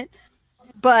still on it.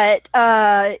 But,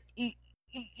 so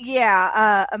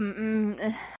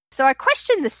I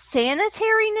question the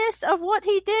sanitariness of what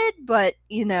he did, but,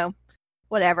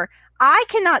 whatever. I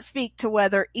cannot speak to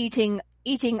whether eating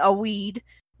a weed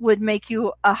would make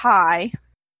you a high,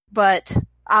 but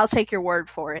I'll take your word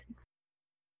for it.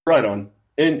 Right on.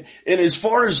 And as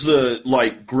far as the,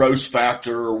 gross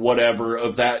factor or whatever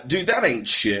of that, dude, that ain't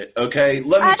shit, okay?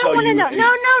 Let me tell you.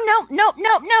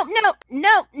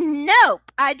 No.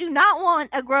 I do not want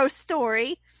a gross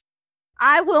story.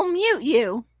 I will mute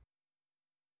you.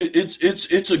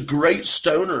 It's a great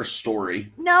stoner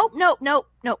story. No.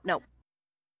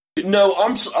 No,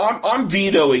 I'm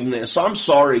vetoing this. I'm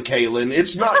sorry, Kaylin.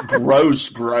 It's not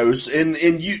gross,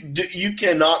 and you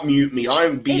cannot mute me.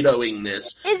 I'm vetoing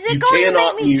this. Is it going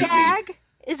to make me gag?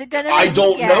 Is it going to? I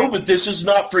don't know, but this is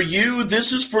not for you.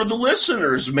 This is for the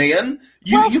listeners, man.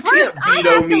 You can't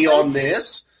veto me on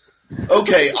this.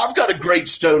 Okay, I've got a great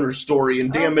stoner story,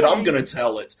 and damn it, I'm going to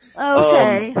tell it.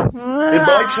 Okay. In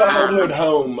my childhood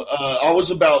home, I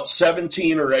was about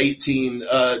 17 or 18,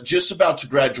 just about to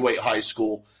graduate high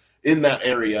school in that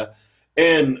area.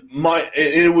 And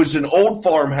it was an old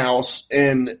farmhouse,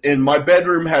 and my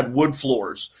bedroom had wood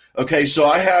floors. Okay, so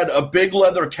I had a big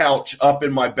leather couch up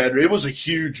in my bedroom. It was a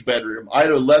huge bedroom. I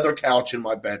had a leather couch in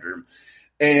my bedroom.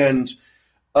 And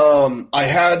I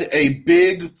had a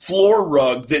big floor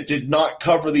rug that did not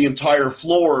cover the entire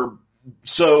floor.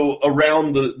 So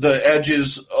around the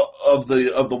edges of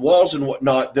the walls and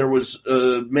whatnot, there was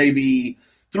maybe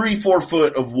 3-4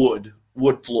 foot of wood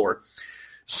floor.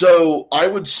 So I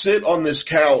would sit on this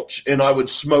couch and I would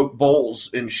smoke bowls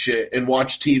and shit and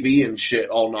watch TV and shit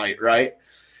all night, right?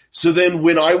 So then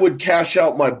when I would cash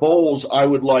out my bowls, I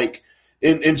would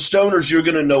in stoners, you're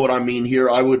going to know what I mean here.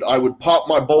 I would pop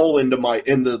my bowl in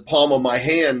the palm of my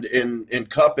hand and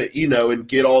cup it, and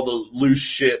get all the loose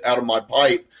shit out of my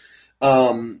pipe.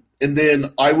 And then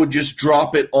I would just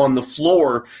drop it on the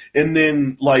floor and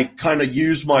then kind of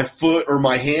use my foot or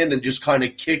my hand and just kind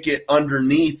of kick it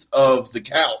underneath of the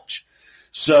couch.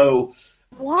 So,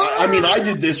 I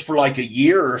did this for a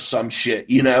year or some shit,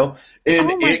 and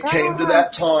it came to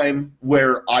that time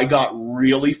where I got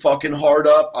really fucking hard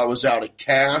up. I was out of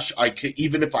cash.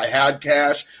 Even if I had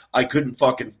cash, I couldn't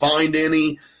fucking find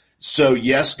any. So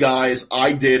yes, guys,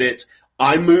 I did it.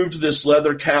 I moved this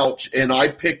leather couch and I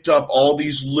picked up all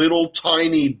these little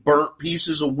tiny burnt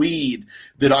pieces of weed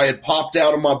that I had popped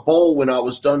out of my bowl when I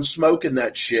was done smoking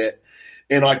that shit.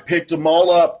 And I picked them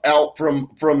all up out from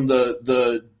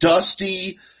the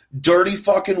dusty, dirty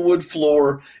fucking wood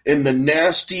floor and the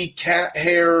nasty cat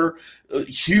hair,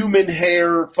 human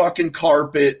hair fucking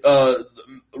carpet,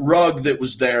 rug that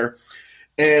was there.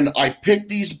 And I picked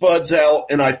these buds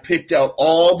out, and I picked out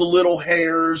all the little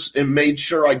hairs and made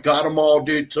sure I got them all,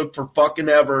 dude. It took for fucking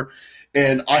ever.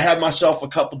 And I had myself a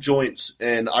couple joints,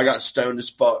 and I got stoned as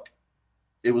fuck.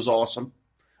 It was awesome.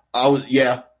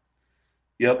 Yep.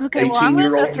 Okay, well, I'm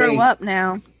going to throw up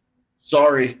now.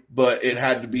 Sorry, but it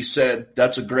had to be said.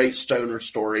 That's a great stoner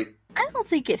story. I don't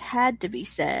think it had to be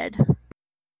said.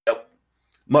 Yep.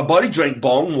 My buddy drank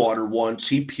bong water once.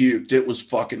 He puked. It was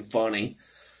fucking funny.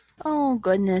 Oh,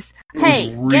 goodness.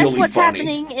 Hey, really guess what's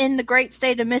happening in the great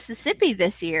state of Mississippi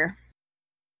this year?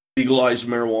 Legalize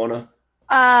marijuana.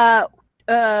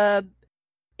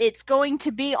 It's going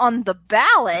to be on the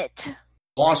ballot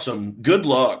Awesome. Good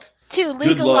luck. To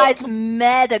legalize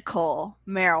medical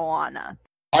marijuana.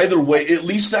 Either way, at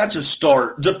least that's a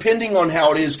start, depending on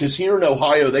how it is, because here in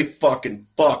Ohio, they fucking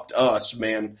fucked us,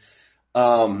 man.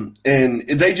 And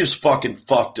they just fucking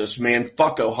fucked us, man.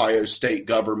 Fuck Ohio state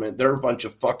government. They're a bunch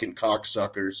of fucking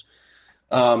cocksuckers.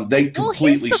 They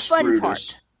completely screwed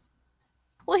us.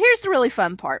 Well, here's the really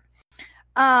fun part.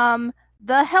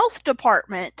 The health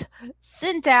department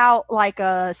sent out like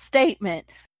a statement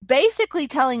basically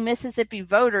telling Mississippi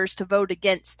voters to vote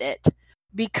against it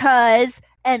because,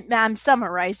 and I'm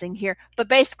summarizing here, but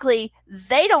basically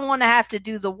they don't want to have to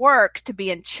do the work to be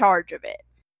in charge of it.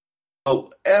 Oh,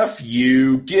 F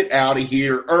you. Get out of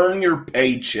here. Earn your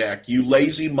paycheck, you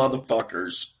lazy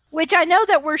motherfuckers. Which I know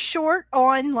that we're short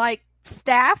on, like,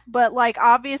 staff, but, like,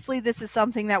 obviously this is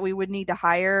something that we would need to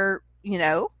hire, you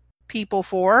know, people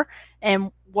for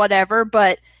and whatever,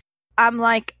 but I'm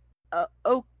like,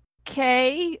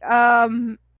 okay,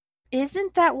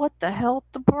 isn't that what the health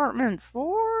department's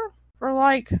for? For,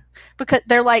 like, because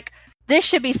they're like, this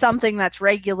should be something that's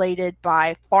regulated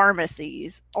by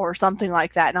pharmacies or something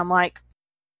like that. And I'm like,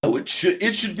 oh, it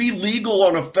should be legal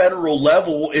on a federal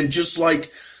level, and just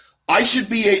like, I should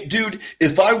be dude,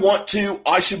 if I want to,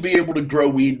 I should be able to grow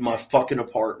weed in my fucking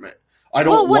apartment. I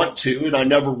don't want to, and I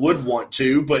never would want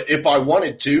to, but if I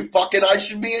wanted to, fucking I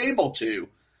should be able to.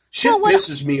 Shit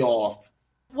pisses me off.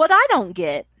 What I don't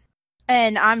get,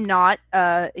 and I'm not,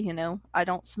 you know, I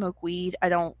don't smoke weed, I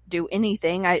don't do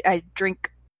anything, I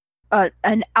drink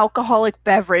an alcoholic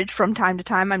beverage from time to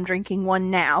time. I'm drinking one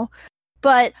now.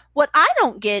 But what I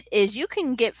don't get is you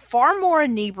can get far more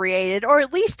inebriated, or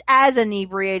at least as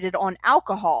inebriated on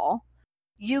alcohol.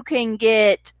 You can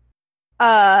get,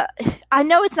 I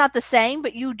know it's not the same,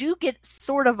 but you do get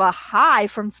sort of a high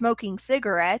from smoking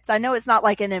cigarettes. I know it's not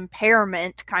like an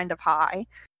impairment kind of high,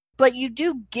 but you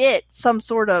do get some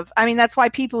sort of, I mean, that's why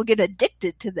people get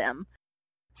addicted to them.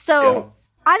 So yeah.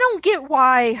 I don't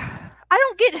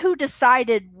get who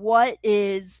decided what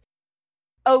is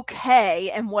okay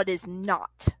and what is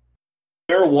not.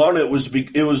 Marijuana, it was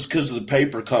because of the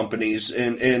paper companies,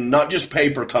 and not just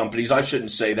paper companies. I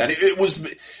shouldn't say that. It was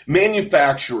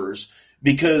manufacturers,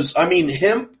 because, I mean,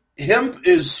 hemp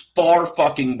is far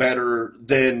fucking better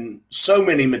than so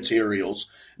many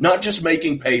materials. Not just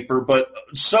making paper, but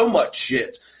so much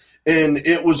shit. And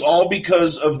it was all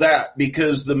because of that,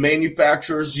 because the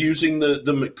manufacturers using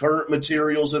the current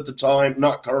materials at the time,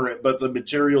 not current, but the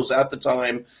materials at the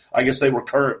time, I guess they were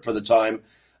current for the time.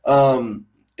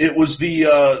 It was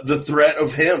the threat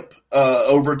of hemp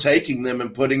overtaking them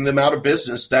and putting them out of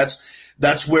business.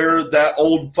 That's where that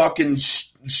old fucking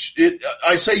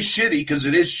I say shitty because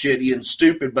it is shitty and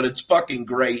stupid, but it's fucking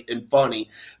great and funny.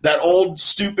 That old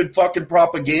stupid fucking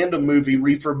propaganda movie,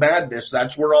 Reefer Madness,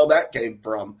 that's where all that came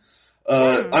from.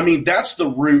 I mean, that's the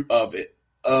root of it.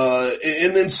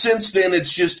 And then since then,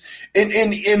 it's just, and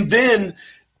then,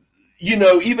 you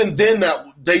know, even then that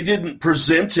they didn't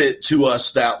present it to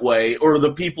us that way, or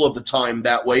the people of the time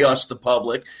that way, us, the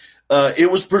public. It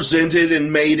was presented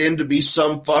and made into be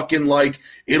some fucking, like,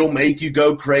 it'll make you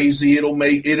go crazy.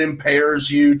 It impairs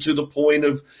you to the point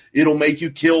of it'll make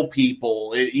you kill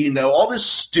people. You know, all this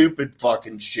stupid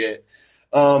fucking shit.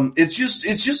 It's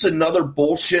just another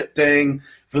bullshit thing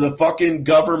for the fucking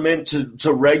government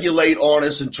to regulate on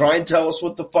us and try and tell us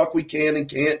what the fuck we can and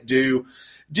can't do.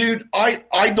 Dude,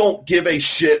 I don't give a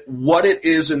shit what it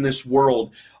is in this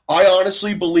world. I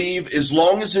honestly believe as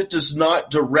long as it does not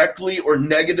directly or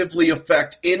negatively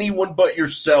affect anyone but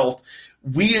yourself,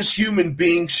 we as human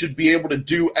beings should be able to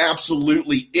do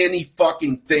absolutely any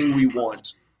fucking thing we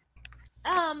want.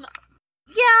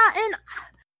 Yeah, and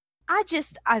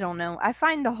I don't know. I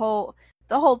find the whole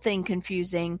thing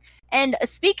confusing. And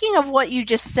speaking of what you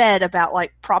just said about,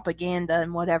 like, propaganda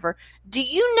and whatever, do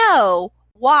you know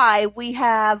why we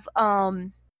have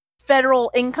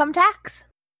federal income tax?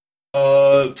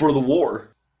 For the war.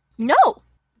 No.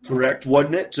 Correct,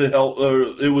 wasn't it? To help,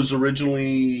 it was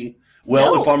originally.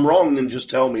 Well, no. If I'm wrong, then just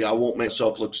tell me. I won't make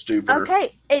myself look stupid. Okay,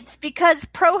 it's because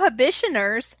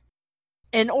prohibitioners,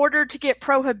 in order to get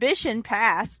prohibition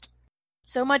passed,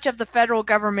 so much of the federal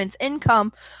government's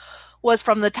income was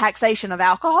from the taxation of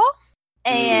alcohol,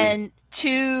 and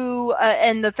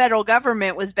and the federal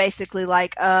government was basically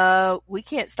like, we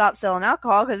can't stop selling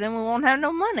alcohol because then we won't have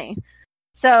no money.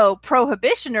 So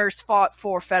prohibitioners fought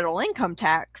for federal income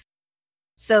tax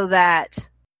so that,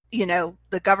 you know,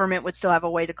 the government would still have a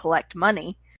way to collect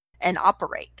money and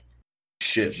operate.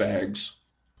 Shitbags.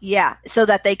 Yeah, so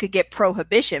that they could get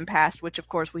prohibition passed, which of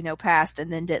course we know passed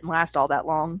and then didn't last all that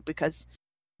long because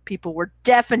people were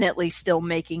definitely still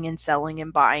making and selling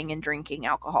and buying and drinking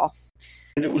alcohol.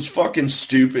 And it was fucking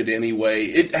stupid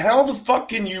anyway. How the fuck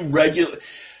can you regulate?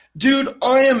 Dude,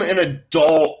 I am an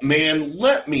adult, man.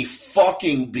 Let me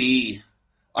fucking be.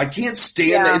 I can't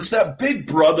stand that. It's that Big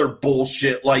Brother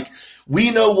bullshit. Like,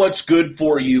 we know what's good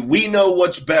for you. We know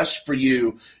what's best for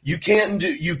you. You can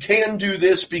do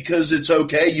this because it's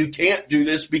okay. You can't do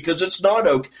this because it's not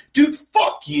okay. Dude,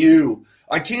 fuck you.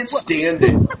 I can't stand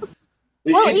it.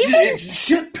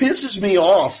 Shit pisses me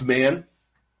off, man.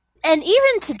 And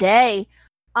even today,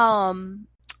 and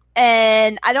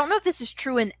I don't know if this is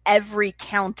true in every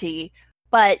county,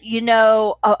 but, you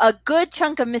know, a good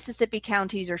chunk of Mississippi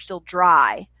counties are still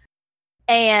dry.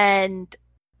 And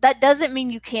that doesn't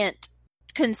mean you can't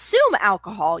consume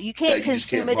alcohol. You can't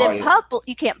consume it in public.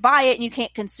 You can't buy it, and you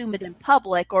can't consume it in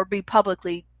public or be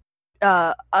publicly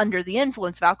under the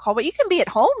influence of alcohol. But you can be at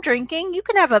home drinking. You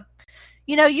can have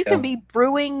can be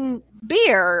brewing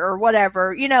beer or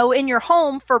whatever, you know, in your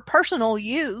home for personal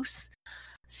use.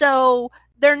 So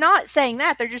they're not saying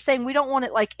that. They're just saying we don't want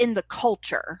it, like, in the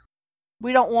culture.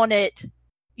 We don't want it,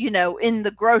 you know, in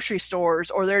the grocery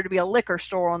stores or there to be a liquor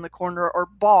store on the corner or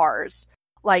bars.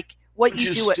 Like, what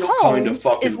you do at home kind of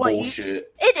fucking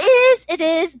bullshit. It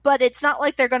is, but it's not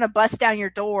like they're going to bust down your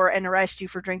door and arrest you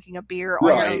for drinking a beer on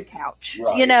your own couch.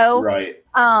 Right, you know? Right.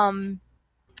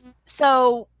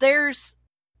 So there's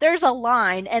a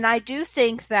line, and I do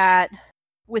think that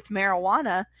with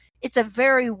marijuana, it's a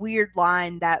very weird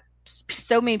line that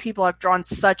so many people have drawn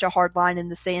such a hard line in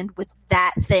the sand with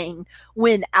that thing,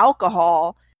 when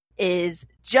alcohol is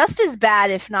just as bad,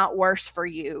 if not worse, for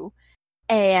you,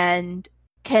 and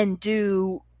can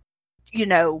do, you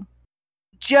know,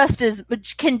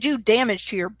 can do damage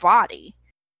to your body,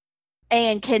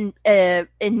 and can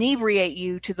inebriate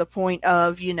you to the point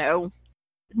of, you know,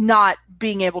 not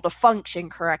being able to function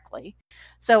correctly.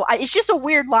 So it's just a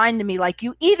weird line to me. Like,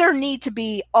 you either need to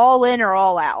be all in or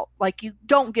all out. Like, you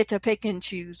don't get to pick and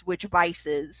choose which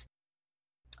vices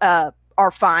are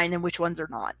fine and which ones are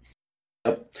not.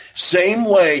 Same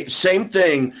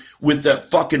thing with that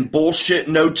fucking bullshit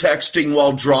no texting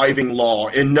while driving law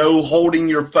and no holding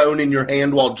your phone in your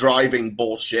hand while driving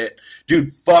bullshit.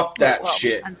 Dude, fuck that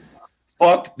shit.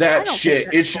 Fuck that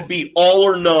shit. It should be all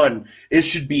or none. It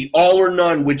should be all or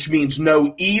none, which means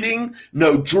no eating,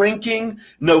 no drinking,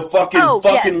 no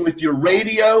fucking with your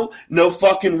radio, no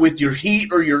fucking with your heat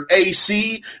or your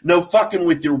AC, no fucking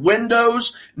with your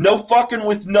windows, no fucking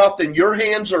with nothing. Your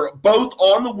hands are both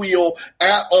on the wheel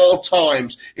at all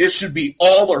times. It should be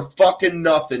all or fucking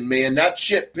nothing, man. That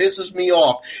shit pisses me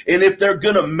off. And if they're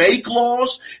gonna make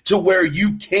laws to where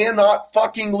you cannot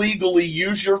fucking legally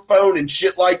use your phone and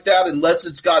shit like that unless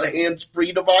it's got a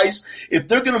hands-free device, if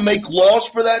they're going to make laws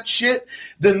for that shit,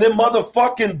 then them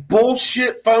motherfucking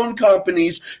bullshit phone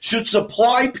companies should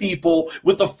supply people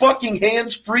with a fucking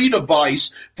hands-free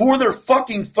device for their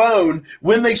fucking phone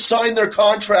when they sign their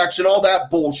contracts and all that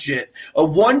bullshit. A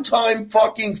one-time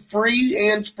fucking free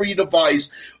hands-free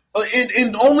device.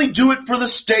 And only do it for the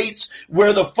states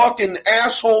where the fucking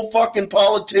asshole fucking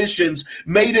politicians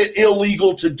made it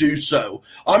illegal to do so.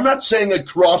 I'm not saying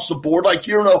across the board, like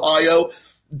here in Ohio,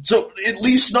 so at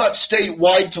least not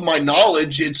statewide to my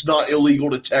knowledge, it's not illegal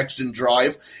to text and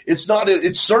drive. It's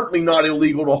certainly not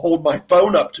illegal to hold my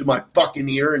phone up to my fucking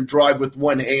ear and drive with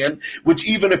one hand, which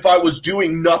even if I was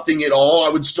doing nothing at all, I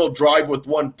would still drive with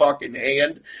one fucking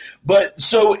hand. But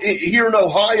so here in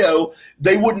Ohio,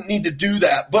 they wouldn't need to do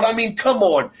that. But I mean, come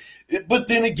on. But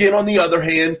then again, on the other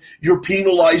hand, you're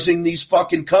penalizing these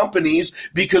fucking companies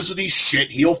because of these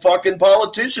shitheel fucking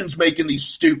politicians making these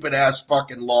stupid ass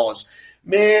fucking laws.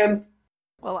 Man.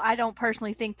 Well, I don't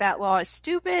personally think that law is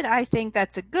stupid. I think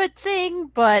that's a good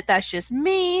thing, but that's just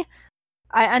me.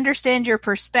 I understand your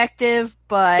perspective,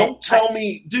 but... Don't tell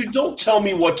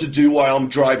me what to do while I'm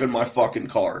driving my fucking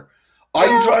car. I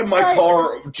can drive my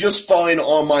car just fine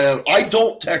on my own. I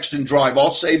don't text and drive. I'll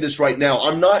say this right now.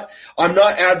 I'm not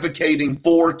advocating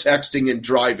for texting and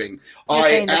driving.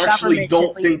 I actually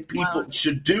don't think people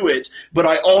should do it, but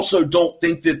I also don't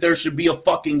think that there should be a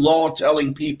fucking law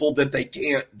telling people that they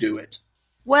can't do it.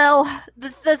 Well,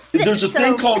 there's a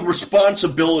thing called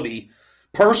responsibility.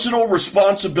 Personal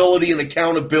responsibility and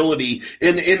accountability,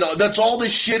 and that's all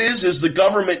this shit is the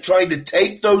government trying to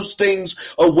take those things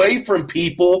away from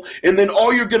people, and then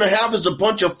all you're going to have is a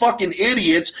bunch of fucking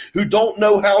idiots who don't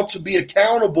know how to be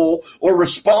accountable or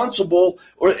responsible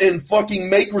and fucking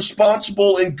make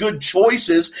responsible and good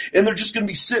choices, and they're just going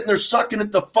to be sitting there sucking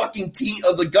at the fucking teat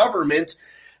of the government.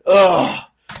 Ugh.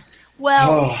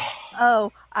 Well,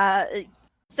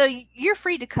 So you're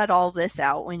free to cut all this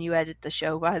out when you edit the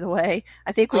show, by the way.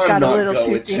 I think we got I'm a not little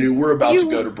going too to. We're about to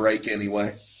go to break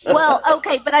anyway. Well,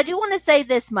 okay, but I do want to say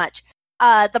this much.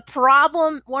 The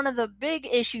problem, one of the big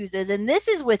issues is, and this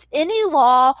is with any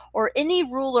law or any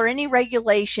rule or any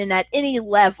regulation at any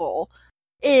level,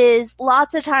 is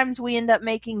lots of times we end up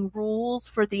making rules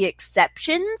for the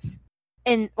exceptions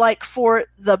and like for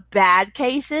the bad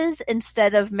cases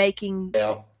instead of making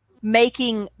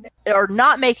or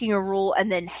not making a rule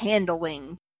and then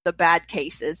handling the bad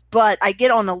cases. But I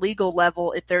get on a legal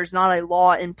level, if there's not a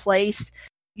law in place,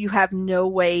 you have no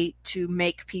way to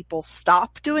make people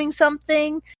stop doing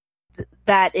something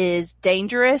that is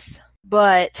dangerous.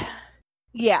 But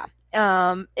yeah,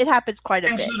 it happens quite a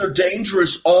bit. Things that are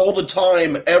dangerous all the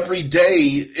time, every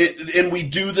day, and we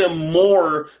do them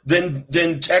more than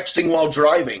texting while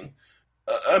driving.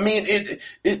 I mean,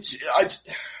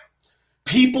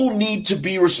 people need to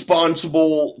be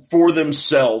responsible for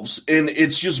themselves, and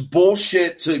it's just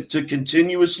bullshit to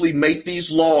continuously make these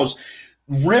laws,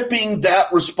 ripping that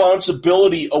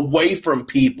responsibility away from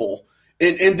people.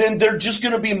 And then they're just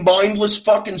going to be mindless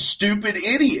fucking stupid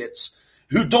idiots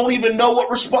who don't even know what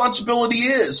responsibility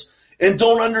is and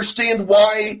don't understand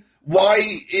why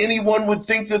anyone would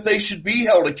think that they should be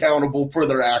held accountable for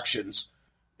their actions.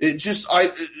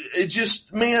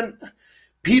 Man,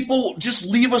 people just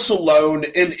leave us alone.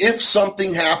 And if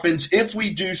something happens, if we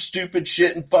do stupid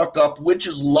shit and fuck up, which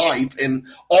is life and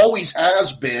always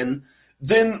has been,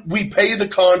 then we pay the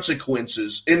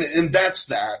consequences. And that's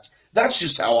that. That's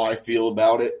just how I feel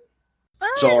about it.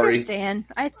 I understand.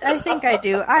 I think I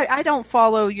do. I don't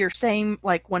follow your same,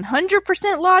 like,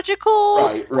 100% logical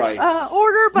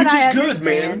order, but which is I understand. Good,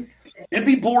 man. It'd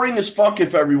be boring as fuck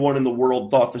if everyone in the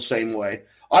world thought the same way.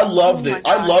 I love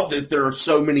that there are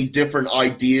so many different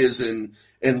ideas and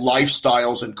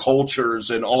lifestyles and cultures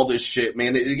and all this shit,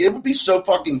 man. It would be so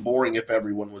fucking boring if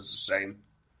everyone was the same.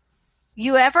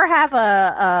 You ever have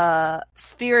a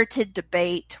spirited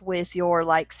debate with your,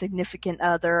 like, significant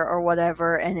other or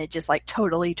whatever, and it just, like,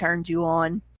 totally turns you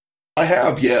on? I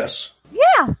have, yes.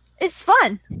 Yeah, it's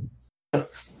fun.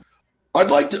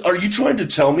 I'd like to. Are you trying to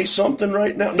tell me something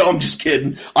right now? No, I'm just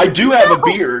kidding. I do have a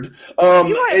beard.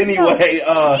 Anyway, you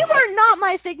are not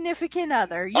my significant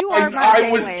other. You are my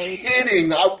I was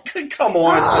kidding. Come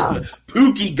on,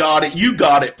 Pookie got it. You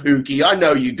got it, Pookie. I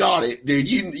know you got it, dude.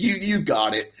 You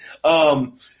got it.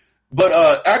 But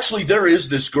actually, there is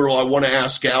this girl I want to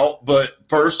ask out. But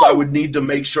first, I would need to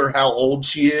make sure how old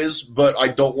she is. But I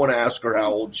don't want to ask her how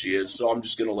old she is, so I'm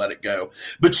just going to let it go.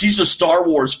 But she's a Star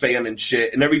Wars fan and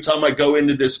shit. And every time I go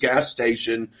into this gas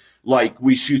station, like,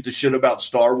 we shoot the shit about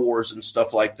Star Wars and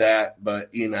stuff like that. But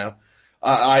you know,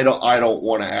 I don't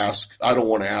want to ask. I don't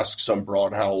want to ask some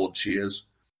broad how old she is.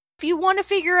 If you want to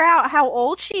figure out how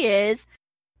old she is.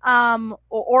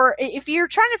 Or if you're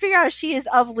trying to figure out if she is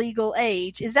of legal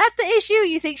age, is that the issue?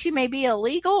 You think she may be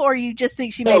illegal, or you just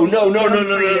think she may be No. No.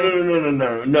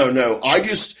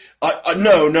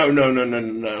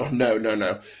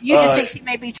 You just think she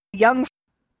may be too young.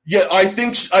 Yeah, I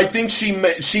think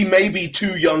she may be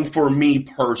too young for me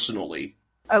personally.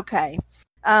 Okay.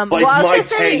 My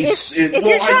taste. If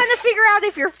you're trying to figure out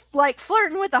if you're, like,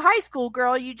 flirting with a high school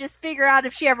girl, you just figure out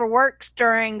if she ever works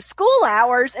during school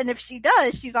hours, and if she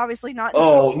does, she's obviously not.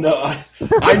 Oh no,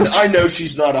 I know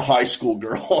she's not a high school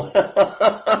girl. Okay,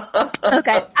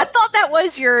 I thought that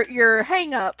was your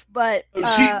hang up, but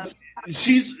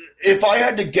she's. If I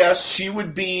had to guess, she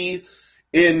would be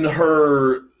in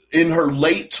her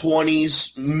late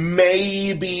 20s,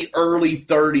 maybe early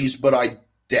 30s, but I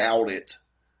doubt it.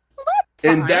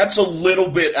 And that's a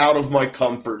little bit out of my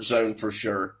comfort zone for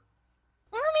sure.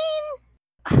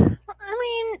 I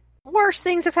mean, worse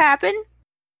things have happened.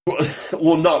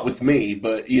 Well, not with me,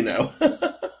 but you know.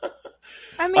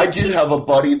 I did have a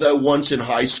buddy though once in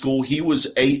high school. He was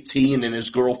 18 and his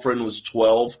girlfriend was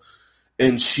 12,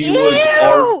 and she was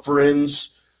our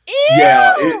friends.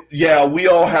 Ew! Yeah, we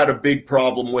all had a big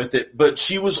problem with it, but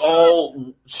she was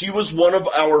one of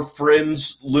our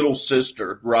friends' little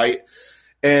sister, right?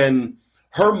 And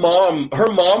her mom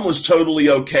was totally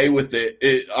okay with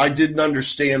it. I didn't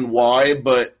understand why,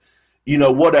 but you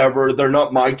know, whatever. They're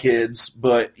not my kids,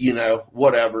 but you know,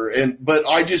 whatever. But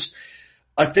I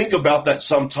think about that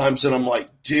sometimes, and I'm like,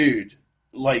 dude,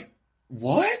 like,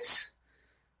 what?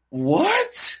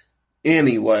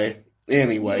 Anyway,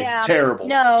 yeah,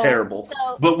 terrible.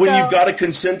 But when you've got a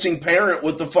consenting parent,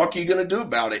 what the fuck are you going to do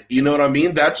about it? You know what I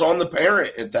mean? That's on the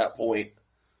parent at that point.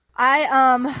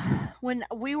 When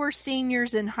we were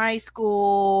seniors in high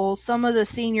school, some of the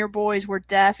senior boys were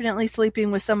definitely sleeping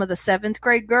with some of the 7th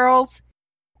grade girls,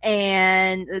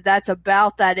 and that's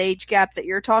about that age gap that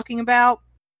you're talking about.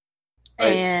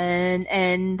 Right.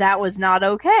 And that was not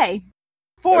okay.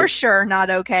 For sure not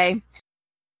okay.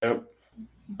 Yep.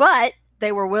 But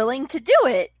they were willing to do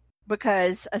it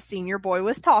because a senior boy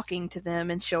was talking to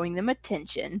them and showing them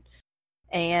attention.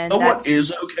 And what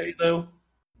is okay, though?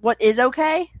 What is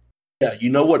okay? Yeah, you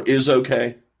know what is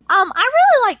okay? I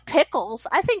really like pickles.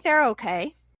 I think they're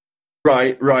okay.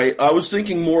 Right. I was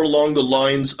thinking more along the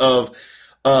lines of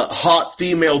hot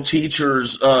female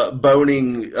teachers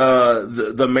boning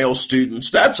the male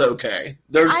students. That's okay.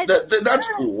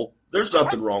 That's cool. There's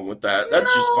nothing wrong with that.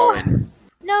 That's just fine.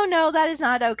 No, that is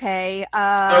not okay.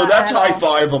 That's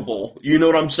high-fiveable. You know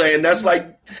what I'm saying? That's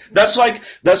like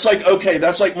okay.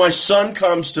 That's like my son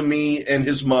comes to me and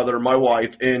his mother, my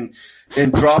wife, and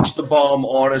drops the bomb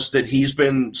on us that he's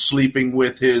been sleeping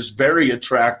with his very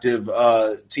attractive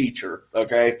teacher.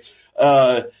 Okay.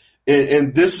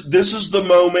 And this is the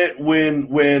moment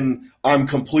when I'm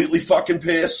completely fucking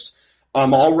pissed.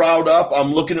 I'm all riled up.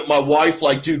 I'm looking at my wife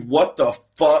like, dude, what the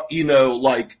fuck? We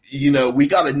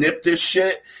got to nip this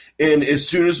shit. And as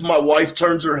soon as my wife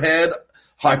turns her head,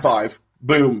 high five.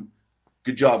 Boom.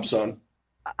 Good job, son.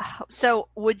 So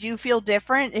would you feel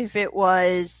different if it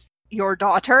was your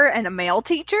daughter and a male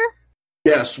teacher?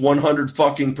 Yes,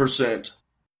 100%.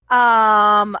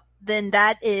 Then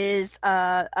that is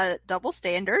a double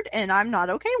standard, and I'm not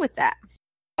okay with that.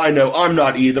 I know, I'm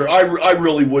not either. I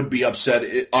really would be upset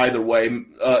either way,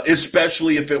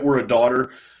 especially if it were a daughter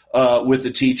with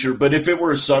a teacher. But if it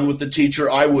were a son with a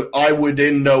teacher, I would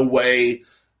in no way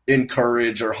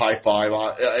encourage or high five.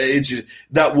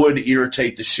 That would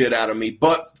irritate the shit out of me.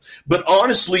 But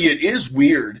honestly, it is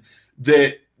weird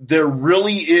that there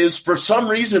really is, for some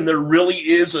reason, there really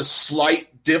is a slight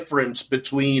difference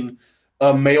between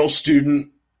a male student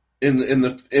in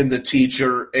the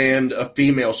teacher and a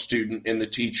female student in the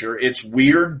teacher. It's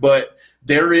weird, but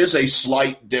there is a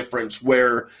slight difference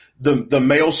where the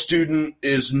male student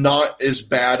is not as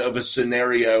bad of a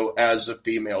scenario as a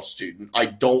female student. I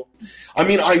know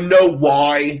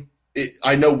why,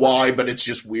 but it's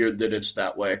just weird that it's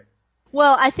that way.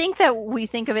 Well, I think that we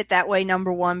think of it that way,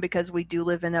 number one, because we do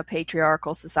live in a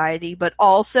patriarchal society, but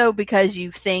also because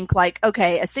you think like,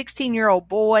 okay, a 16-year-old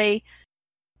boy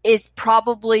is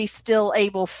probably still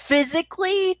able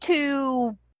physically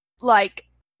to, like,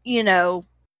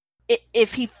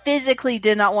 if he physically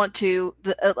did not want to,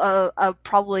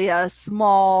 probably a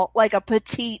small, like a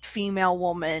petite female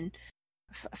woman,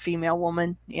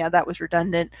 yeah, that was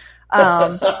redundant.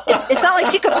 It's not like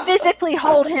she could physically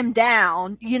hold him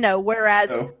down,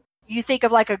 whereas you think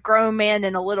of like a grown man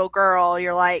and a little girl,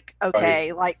 you're like,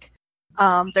 okay, right.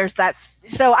 There's that.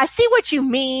 So I see what you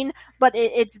mean, but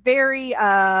it's very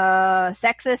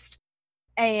sexist,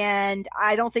 and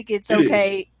I don't think it's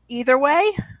okay either way.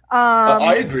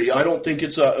 I agree. I don't think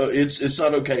it's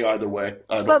not okay either way.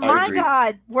 But my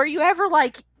God, were you ever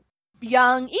like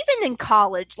young, even in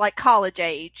college, like college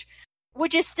age,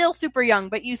 which is still super young,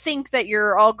 but you think that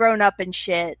you're all grown up and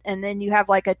shit, and then you have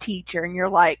like a teacher, and you're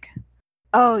like,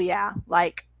 oh yeah,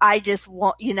 like I just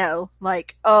want,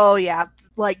 like, oh yeah,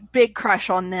 like big crush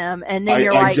on them, and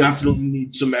then I definitely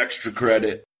need some extra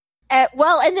credit. And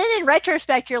then in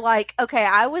retrospect, you're like, okay,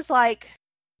 I was like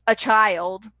a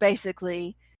child,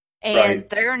 basically, and right.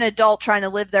 They're an adult trying to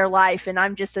live their life, and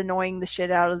I'm just annoying the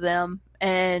shit out of them,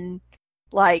 and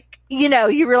like,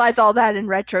 you realize all that in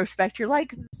retrospect. You're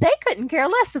like, they couldn't care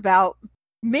less about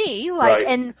me. Like, right.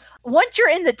 And once you're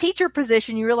in the teacher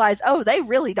position, you realize, oh, they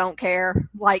really don't care,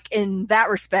 like, in that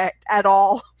respect at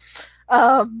all.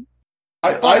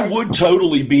 I would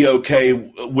totally be okay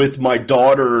with my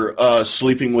daughter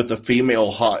sleeping with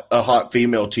a hot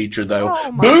female teacher, though.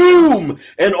 Oh Boom! God.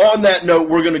 And on that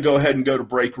note, we're going to go ahead and go to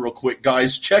break real quick,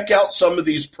 guys. Check out some of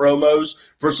these promos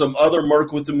for some other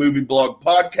Merc with the Movie Blog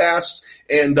podcasts,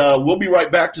 and we'll be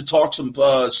right back to talk some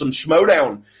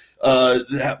Schmodown.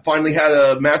 Finally had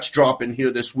a match drop in here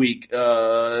this week.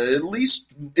 At least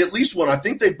one. I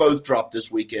think they both dropped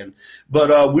this weekend.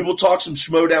 But we will talk some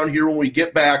Schmodown here when we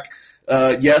get back.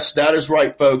 Yes, that is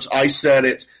right, folks. I said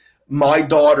it. My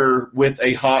daughter with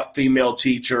a hot female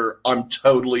teacher, I'm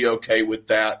totally okay with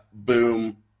that.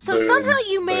 Boom. So boom, somehow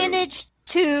you managed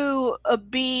to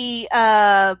be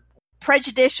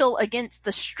prejudicial against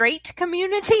the straight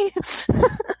community.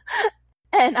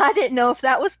 And I didn't know if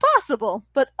that was possible,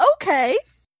 but okay.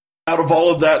 Out of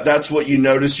all of that, that's what you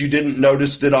noticed. You didn't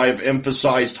notice that I have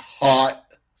emphasized hot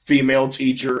female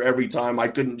teacher every time. I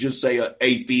couldn't just say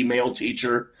a female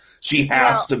teacher. She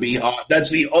has to be hot.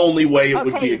 That's the only way it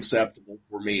would be acceptable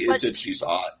for me, is if she's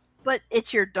hot. But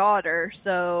it's your daughter,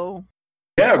 so...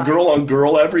 Yeah, girl on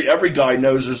girl. Every guy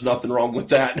knows there's nothing wrong with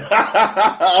that.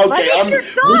 Okay, but it's your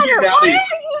daughter. Why are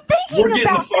you We're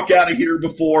getting the fuck out of here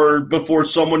before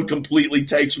someone completely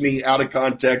takes me out of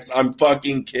context. I'm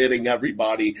fucking kidding,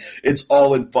 everybody. It's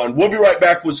all in fun. We'll be right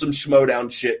back with some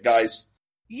Schmodown shit, guys.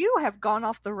 You have gone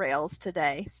off the rails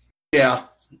today. Yeah,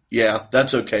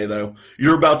 that's okay, though.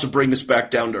 You're about to bring us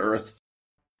back down to earth.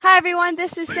 Hi everyone,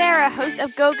 this is Sarah, host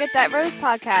of Go Get That Rose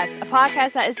podcast, a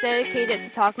podcast that is dedicated to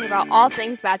talking about all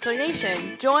things Bachelor Nation.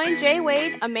 Join Jay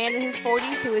Wade, a man in his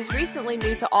 40s who is recently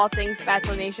new to all things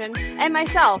Bachelor Nation, and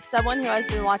myself, someone who has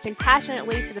been watching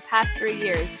passionately for the past 3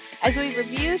 years, as we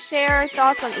review, share our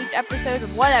thoughts on each episode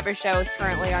of whatever show is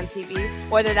currently on TV,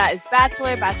 whether that is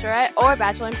Bachelor, Bachelorette, or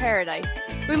Bachelor in Paradise.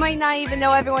 We might not even know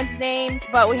everyone's name,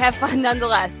 but we have fun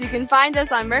nonetheless. You can find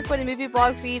us on Mirkwood and Movie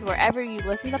Blog feed wherever you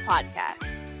listen to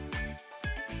podcasts.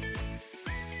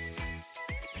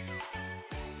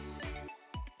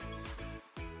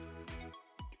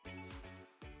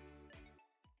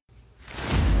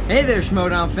 Hey there,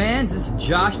 Schmodown fans. This is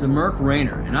Josh the Merc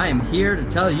Rainer, and I am here to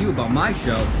tell you about my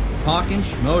show, Talkin'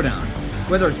 Schmodown.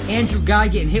 Whether it's Andrew Guy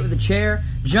getting hit with a chair,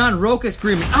 John Roca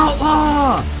screaming,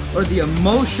 "Outlaw!" or the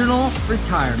emotional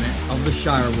retirement of the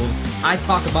Shire Wolves, I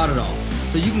talk about it all.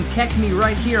 So you can catch me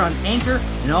right here on Anchor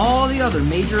and all the other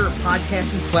major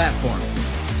podcasting platforms.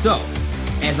 So,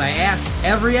 as I ask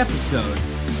every episode,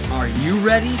 are you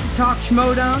ready to talk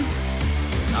Schmodown?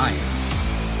 I am.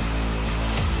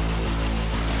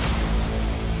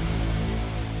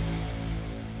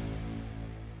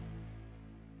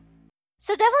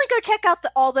 So definitely go check out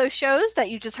all those shows that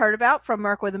you just heard about from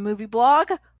Mirkwood the Movie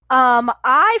Blog.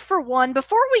 I, for one,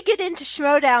 before we get into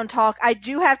Schmodown talk, I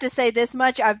do have to say this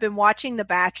much. I've been watching The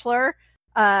Bachelor.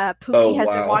 Pookie has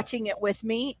been watching it with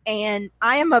me, and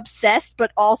I am obsessed,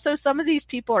 but also some of these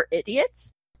people are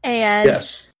idiots. And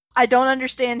yes. I don't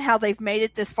understand how they've made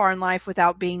it this far in life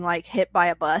without being, like, hit by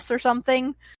a bus or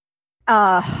something.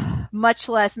 Much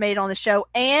less made on the show.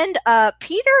 And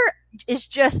Peter is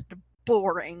just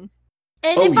boring.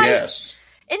 And if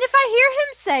I hear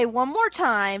him say one more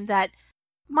time that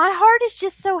my heart is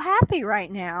just so happy right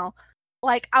now,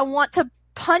 like, I want to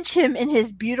punch him in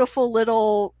his beautiful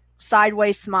little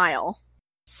sideways smile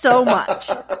so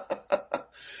much.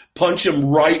 Punch him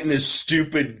right in his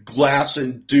stupid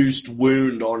glass-induced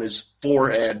wound on his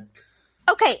forehead.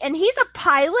 Okay, and he's a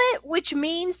pilot, which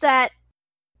means that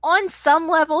on some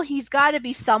level he's got to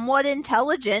be somewhat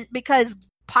intelligent because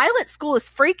pilot school is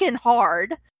freaking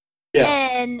hard. Yeah.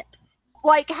 And,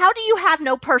 like, how do you have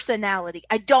no personality?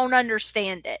 I don't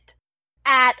understand it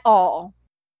at all.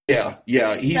 Yeah,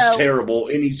 he's terrible,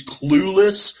 and he's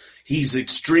clueless. He's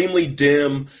extremely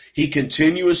dim. He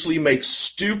continuously makes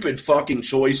stupid fucking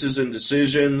choices and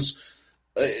decisions.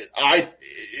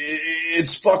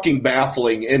 It's fucking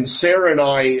baffling. And Sarah and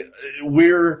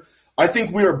we're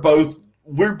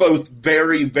both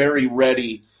very, very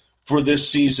ready for this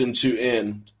season to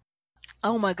end.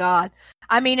 Oh my God.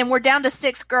 I mean, and we're down to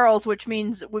 6 girls, which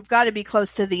means we've got to be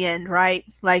close to the end, right?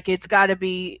 Like, it's got to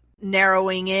be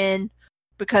narrowing in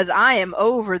because I am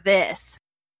over this.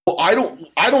 Well, I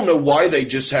don't know why they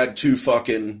just had 2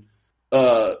 episodes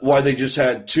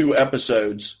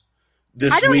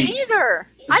this week. I don't either.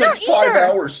 It's like 5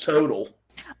 hours total.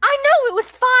 I know, it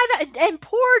was 5, and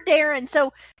poor Darren.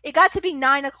 So it got to be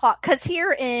 9 o'clock because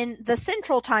here in the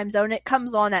Central Time Zone, it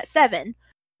comes on at 7.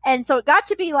 And so it got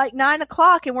to be like 9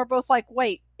 o'clock, and we're both like,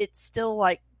 wait, it's still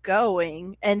like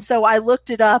going. And so I looked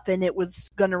it up, and it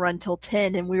was going to run till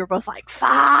 10, and we were both like,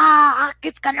 fuck,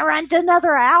 it's going to run to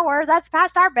another hour. That's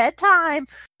past our bedtime.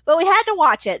 But we had to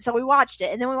watch it, so we watched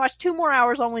it. And then we watched 2 more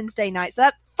hours on Wednesday night. So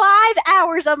that 5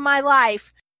 hours of my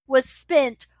life was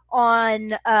spent on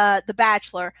The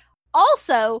Bachelor.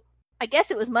 Also, I guess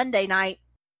it was Monday night.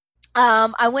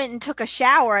 I went and took a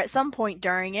shower at some point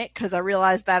during it because I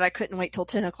realized that I couldn't wait till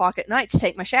 10 o'clock at night to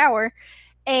take my shower.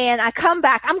 And I come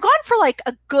back. I'm gone for like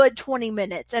a good 20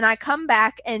 minutes. And I come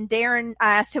back, and Darren,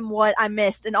 I asked him what I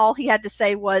missed, and all he had to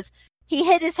say was he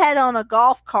hit his head on a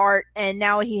golf cart and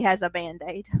now he has a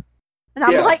Band-Aid. And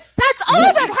I'm like, that's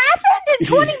all that happened in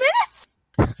 20 minutes?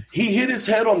 He hit his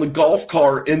head on the golf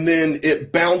cart, and then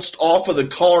it bounced off of the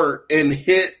cart and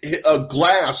hit a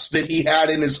glass that he had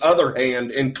in his other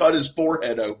hand and cut his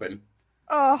forehead open.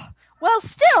 Oh, well,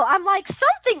 still, I'm like,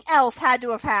 something else had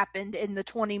to have happened in the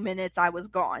 20 minutes I was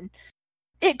gone.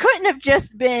 It couldn't have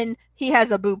just been he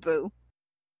has a boo-boo.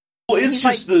 Well, it's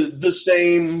just like, the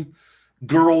same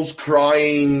girls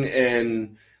crying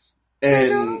and I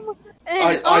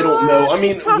don't know. I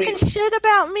mean, she's talking shit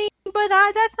about me, but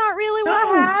that's not really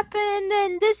what happened.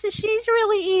 And she's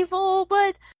really evil.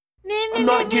 But I'm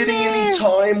not getting any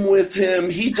time with him.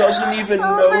 He doesn't even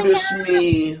notice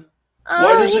me.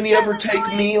 Why doesn't he ever take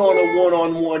me on a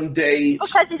one-on-one date?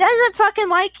 Because he doesn't fucking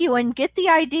like you, and get the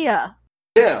idea.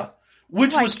 Yeah,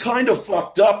 which was kind of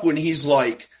fucked up when he's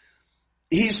like,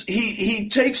 he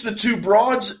takes the two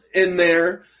broads in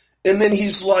there, and then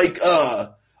he's like,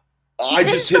 I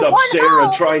just hit up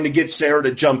Sarah trying to get Sarah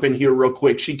to jump in here real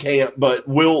quick. She can't, but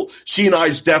she and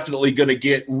I's definitely going to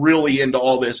get really into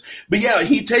all this. But yeah,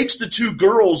 he takes the two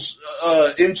girls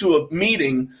into a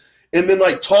meeting and then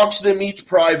like talks to them each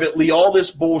privately, all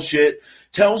this bullshit,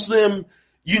 tells them,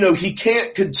 he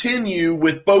can't continue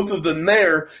with both of them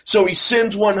there, so he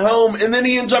sends one home, and then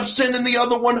he ends up sending the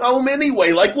other one home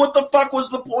anyway. Like, what the fuck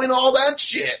was the point of all that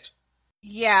shit?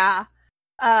 Yeah.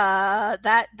 Yeah.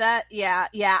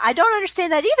 I don't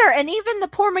understand that either. And even the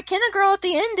poor McKenna girl at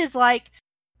the end is like,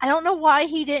 I don't know why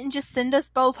he didn't just send us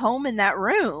both home in that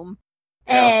room.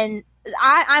 Yeah. And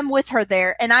I'm with her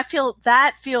there. And I feel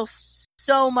that feels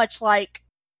so much like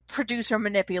producer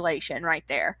manipulation right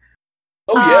there.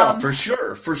 Oh yeah, for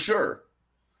sure. For sure.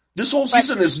 This whole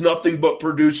season is nothing but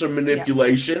producer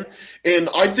manipulation. Yeah. And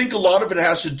I think a lot of it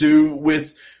has to do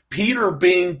with Peter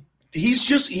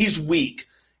he's weak.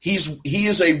 He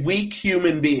is a weak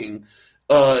human being.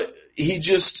 I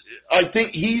think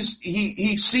he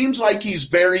seems like he's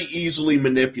very easily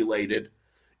manipulated,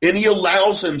 and he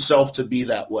allows himself to be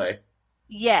that way.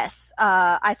 Yes,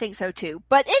 I think so too.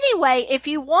 But anyway, if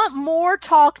you want more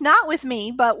talk, not with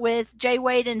me, but with Jay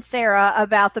Wade and Sarah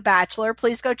about The Bachelor,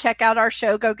 please go check out our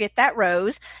show, Go Get That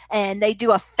Rose. And they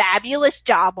do a fabulous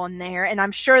job on there. And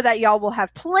I'm sure that y'all will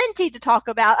have plenty to talk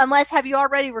about, have you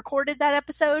already recorded that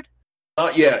episode?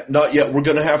 Not yet. We're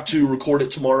going to have to record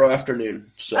it tomorrow afternoon.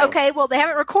 So. Okay, well, they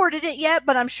haven't recorded it yet,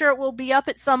 but I'm sure it will be up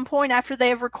at some point after they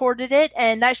have recorded it,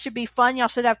 and that should be fun. Y'all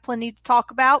should have plenty to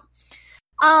talk about.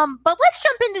 But let's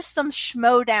jump into some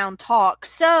Schmodown talk.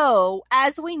 So,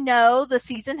 as we know, the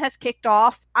season has kicked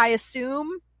off. I assume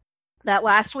that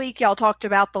last week y'all talked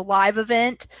about the live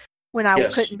event when I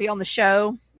couldn't be on the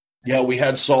show. Yeah, we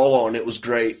had Saul on. It was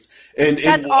great. And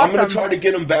awesome. I'm going to try to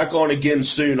get him back on again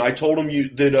soon. I told him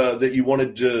that you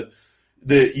wanted to,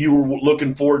 that you were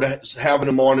looking forward to having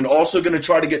him on, and also going to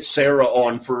try to get Sarah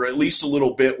on for at least a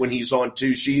little bit when he's on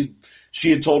too. She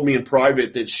had told me in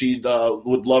private that she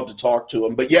would love to talk to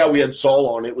him. But yeah, we had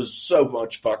Saul on. It was so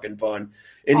much fucking fun.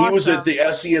 And awesome. He was at the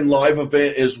SEN live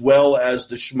event as well as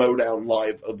the Schmodown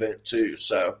live event too.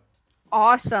 So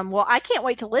awesome. Well, I can't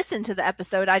wait to listen to the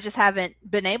episode. I just haven't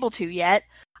been able to yet.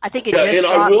 I think it and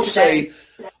I will say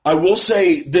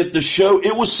that the show,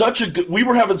 it was we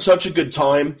were having such a good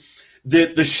time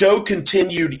that the show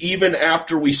continued even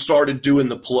after we started doing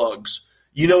the plugs.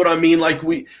 You know what I mean? I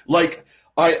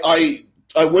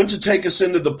went to take us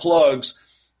into the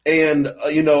plugs, and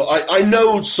I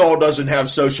know Saul doesn't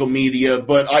have social media,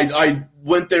 but I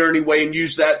went there anyway and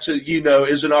used that to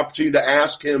as an opportunity to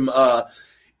ask him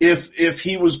if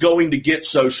he was going to get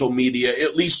social media,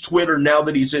 at least Twitter, now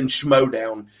that he's in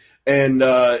Schmodown, and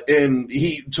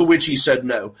to which he said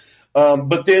no.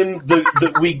 But then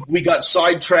we got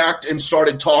sidetracked and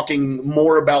started talking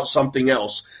more about something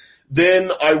else.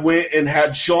 Then I went and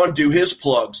had Sean do his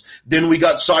plugs. Then we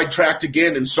got sidetracked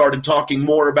again and started talking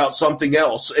more about something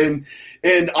else. And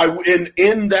in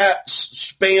that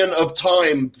span of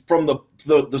time from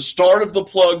the start of the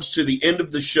plugs to the end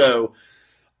of the show,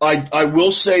 I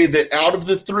will say that out of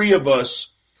the three of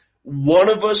us, one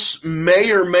of us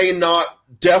may or may not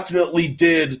definitely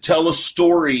did tell a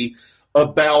story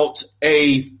about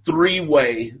a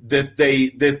three-way that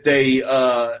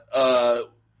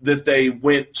they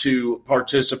went to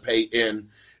participate in,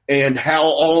 and how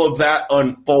all of that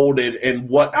unfolded and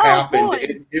what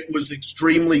happened. It was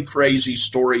extremely crazy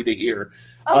story to hear.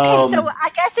 Okay, so I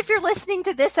guess if you're listening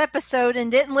to this episode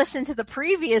and didn't listen to the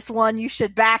previous one, you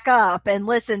should back up and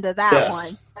listen to that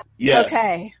one. Yes.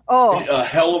 Okay. Oh, a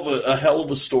hell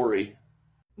of a story.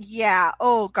 Yeah.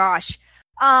 Oh gosh.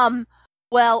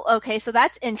 Well, okay, so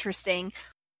that's interesting.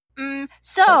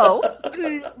 So,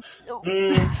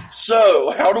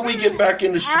 how do we get back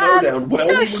into Schmodown? Well,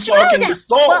 we were talking to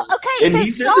Saul, well, okay, and so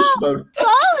he's in the Schmodown.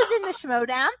 Saul is in the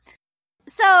Schmodown.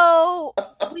 So,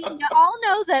 we all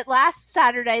know that last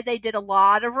Saturday they did a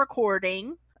lot of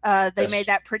recording. They made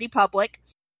that pretty public.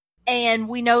 And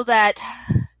we know that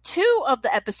 2 of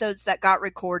the episodes that got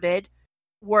recorded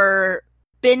were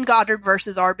Ben Goddard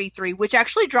versus RB3, which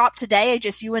actually dropped today.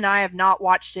 Just you and I have not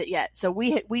watched it yet. So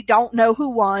we don't know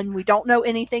who won. We don't know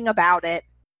anything about it.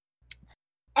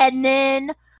 And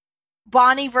then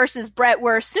Bonnie versus Brett,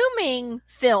 we're assuming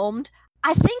filmed.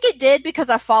 I think it did because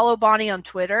I follow Bonnie on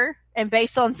Twitter. And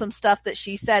based on some stuff that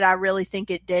she said, I really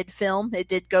think it did film. It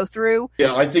did go through.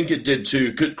 Yeah, I think it did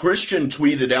too. Christian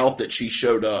tweeted out that she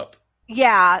showed up.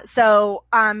 Yeah, so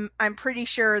I'm pretty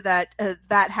sure that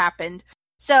that happened.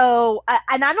 So,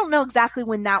 and I don't know exactly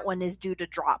when that one is due to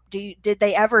drop. Did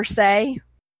they ever say?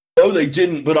 No, they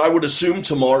didn't, but I would assume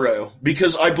tomorrow,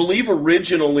 because I believe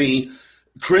originally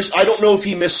I don't know if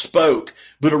he misspoke,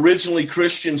 but originally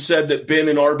Christian said that Ben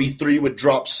and RB3 would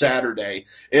drop Saturday,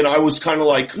 and I was kind of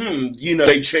like,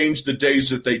 they changed the days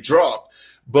that they dropped,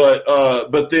 but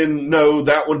then no,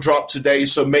 that one dropped today,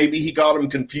 so maybe he got him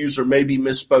confused or maybe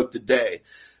misspoke the day.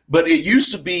 But it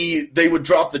used to be they would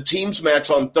drop the teams match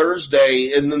on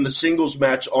Thursday and then the singles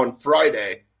match on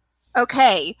Friday.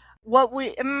 Okay,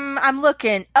 I'm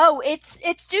looking. Oh,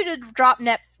 it's due to drop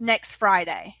next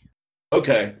Friday.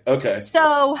 Okay.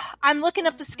 So I'm looking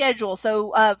up the schedule.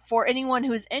 So for anyone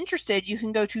who is interested, you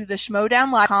can go to the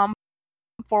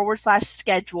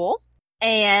schmodown.com/schedule.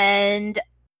 And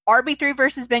RB3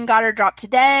 versus Ben Goddard dropped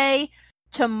today.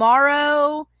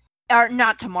 Tomorrow, or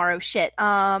not tomorrow, shit.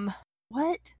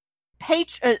 What?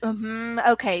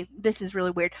 Okay, this is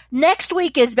really weird. Next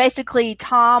week is basically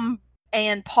Tom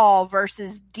and Paul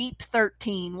versus Deep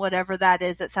 13, whatever that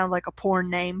is. It sounds like a porn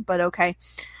name, but okay.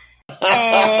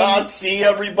 And, see,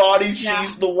 everybody,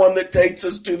 she's the one that takes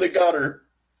us to the gutter.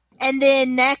 And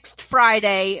then next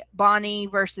Friday, Bonnie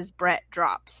versus Brett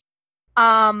drops.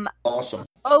 Awesome.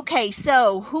 Okay,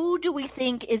 so who do we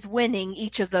think is winning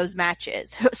each of those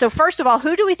matches? So first of all,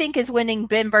 who do we think is winning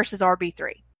Ben versus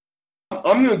RB3?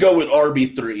 I'm going to go with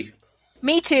RB3.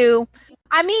 Me too.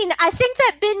 I mean, I think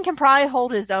that Ben can probably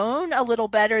hold his own a little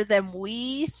better than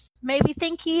we maybe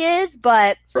think he is,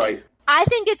 but right. I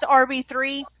think it's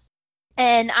RB3,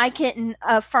 and I can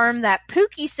affirm that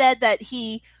Pookie said that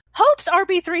he hopes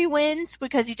RB3 wins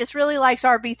because he just really likes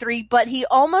RB3, but he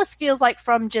almost feels like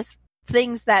from just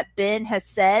things that Ben has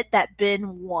said that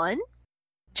Ben won.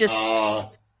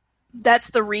 That's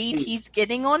the read he's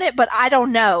getting on it, but I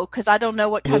don't know, because I don't know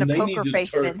what kind of poker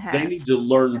face Ben has. They need to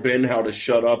learn Ben how to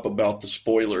shut up about the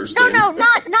spoilers. No,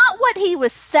 not what he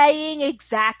was saying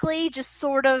exactly, just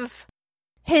sort of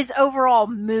his overall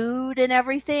mood and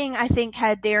everything, I think,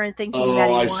 had Darren thinking that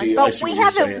he won. But we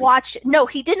haven't watched it. No,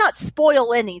 he did not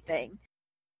spoil anything.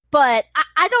 But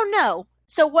I don't know.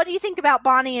 So what do you think about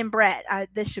Bonnie and Brett?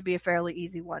 This should be a fairly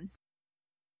easy one.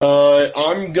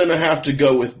 I'm going to have to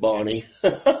go with Bonnie.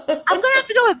 I'm going to have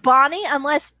to go with Bonnie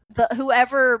unless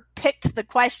whoever picked the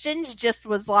questions just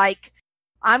was like,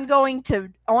 I'm going to,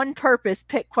 on purpose,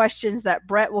 pick questions that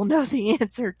Brett will know the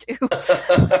answer to.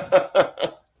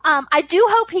 I do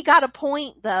hope he got a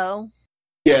point, though.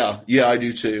 Yeah, I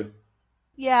do too.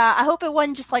 Yeah, I hope it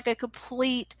wasn't just like a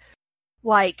complete,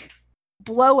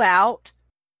 blowout.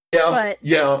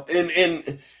 Yeah,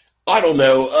 and I don't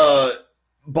know,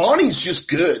 Bonnie's just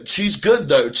good. She's good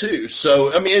though too.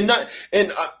 So I mean,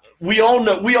 we all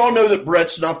know that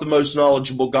Brett's not the most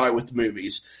knowledgeable guy with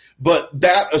movies. But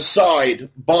that aside,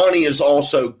 Bonnie is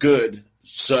also good.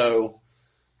 So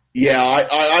yeah,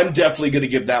 I'm definitely going to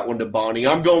give that one to Bonnie.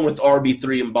 I'm going with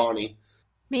RB3 and Bonnie.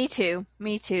 Me too. And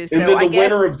then the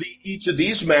winner of each of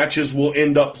these matches will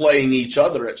end up playing each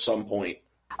other at some point.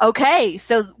 Okay,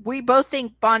 so we both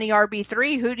think Bonnie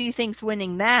RB3. Who do you think's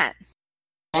winning that?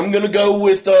 I'm gonna go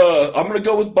with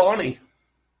Bonnie.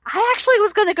 I actually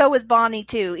was gonna go with Bonnie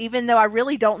too, even though I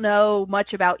really don't know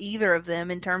much about either of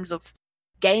them in terms of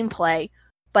gameplay.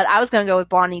 But I was gonna go with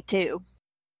Bonnie too.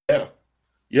 Yeah.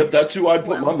 Yep, that's who I'd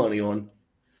put my money on.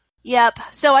 Yep.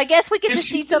 So I guess we get to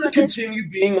see some of this. Continue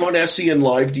being on SEN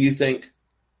Live, do you think?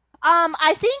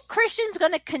 I think Christian's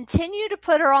gonna continue to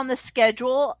put her on the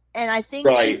schedule, and I think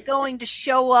she's going to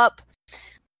show up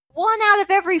 1 out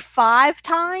of every 5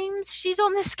 times she's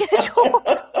on the schedule.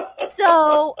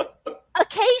 So,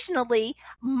 occasionally,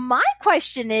 my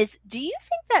question is, do you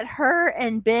think that her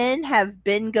and Ben have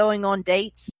been going on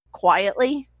dates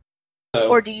quietly? No.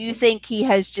 Or do you think he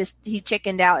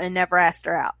chickened out and never asked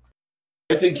her out?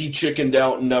 I think he chickened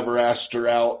out and never asked her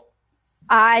out.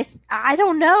 I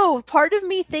don't know. Part of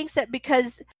me thinks that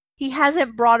because he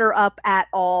hasn't brought her up at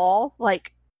all,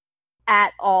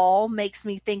 makes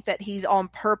me think that he's on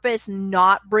purpose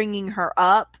not bringing her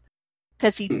up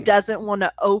because he doesn't want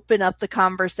to open up the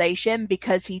conversation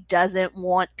because he doesn't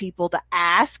want people to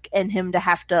ask and him to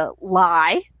have to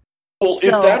lie. Well,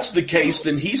 if that's the case,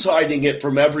 then he's hiding it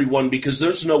from everyone because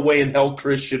there's no way in hell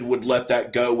Christian would let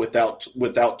that go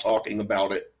without talking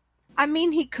about it. I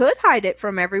mean, he could hide it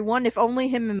from everyone if only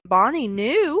him and Bonnie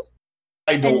knew.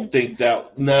 I don't think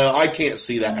that. No, I can't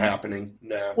see that happening.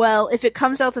 No. Well, if it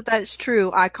comes out that is true,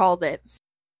 I called it.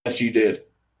 Yes, you did.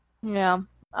 Yeah.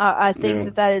 I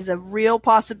think that is a real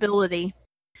possibility.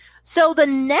 So the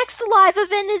next live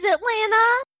event is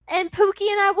Atlanta, and Pookie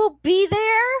and I will be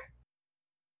there.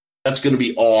 That's going to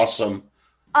be awesome.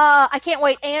 I can't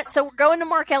wait. And so we're going to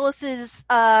Mark Ellis's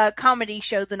comedy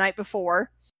show the night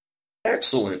before.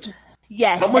 Excellent.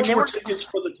 Yes. How much were tickets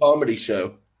for the comedy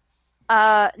show?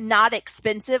 Not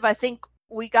expensive. I think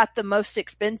we got the most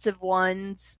expensive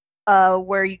ones,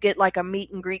 where you get like a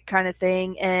meet and greet kind of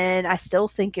thing, and I still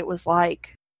think it was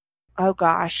like, oh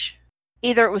gosh,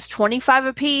 either it was $25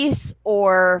 a piece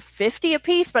or $50 a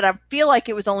piece, but I feel like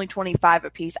it was only $25 a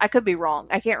piece. I could be wrong.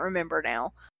 I can't remember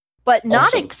now, but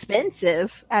not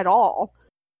expensive at all.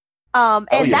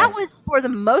 That was for the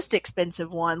most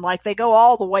expensive one. Like they go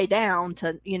all the way down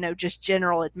to, just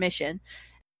general admission.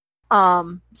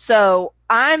 So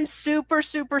I'm super,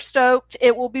 super stoked.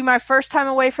 It will be my first time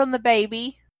away from the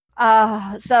baby.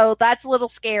 So that's a little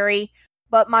scary,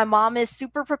 but my mom is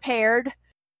super prepared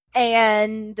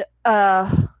and,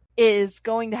 is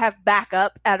going to have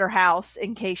backup at her house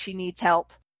in case she needs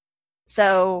help.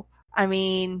 So, I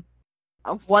mean,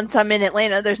 once I'm in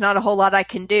Atlanta, there's not a whole lot I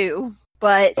can do,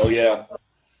 but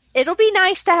it'll be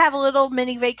nice to have a little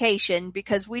mini vacation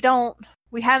because we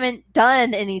haven't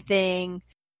done anything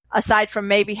aside from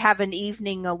maybe have an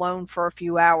evening alone for a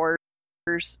few hours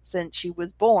since she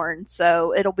was born.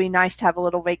 So it'll be nice to have a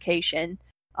little vacation,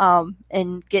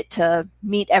 and get to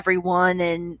meet everyone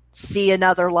and see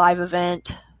another live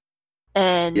event.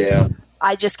 And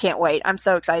I just can't wait. I'm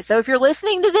so excited. So if you're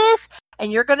listening to this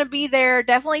and you're going to be there,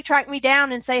 definitely track me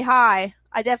down and say hi.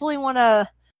 I definitely want to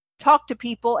talk to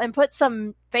people and put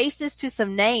some faces to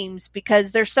some names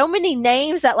because there's so many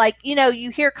names that you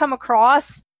hear come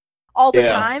across all the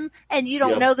time and you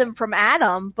don't know them from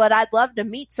Adam, but I'd love to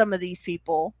meet some of these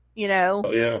people,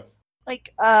 Oh, yeah.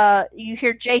 Like, you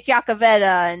hear Jake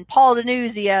Iacovetta and Paul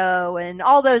Denuzio and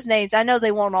all those names. I know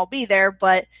they won't all be there,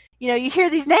 but, you hear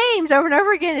these names over and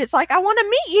over again. It's like, I want to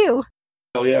meet you.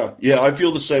 Oh, yeah. Yeah, I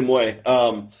feel the same way.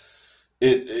 And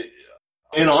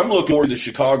I'm looking forward to the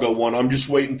Chicago one. I'm just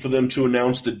waiting for them to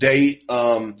announce the date.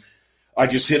 I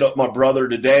just hit up my brother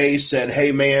today, said,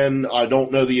 hey, man, I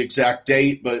don't know the exact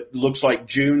date, but it looks like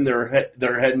June they're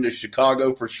heading to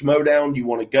Chicago for Schmodown. Do you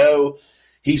want to go?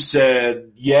 He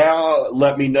said, yeah,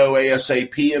 let me know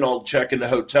ASAP, and I'll check into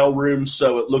hotel rooms.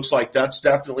 So it looks like that's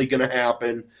definitely going to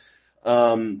happen.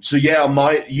 So, yeah,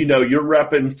 you're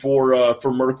repping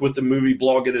for Merc with the Movie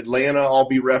Blog in Atlanta. I'll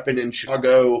be repping in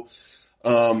Chicago.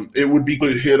 It would be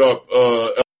good to hit up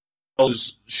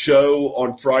Ellis' show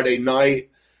on Friday night.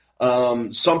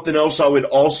 Something else I would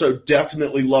also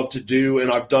definitely love to do,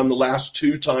 and I've done the last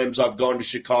 2 times I've gone to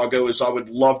Chicago, is I would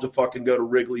love to fucking go to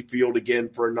Wrigley Field again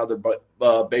for another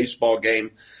baseball game.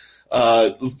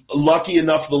 Lucky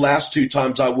enough, the last 2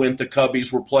 times I went, the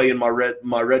Cubbies were playing my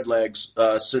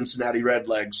Redlegs, Cincinnati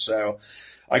Redlegs. So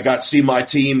I got to see my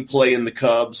team play in the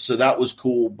Cubs, so that was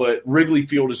cool. But Wrigley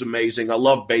Field is amazing. I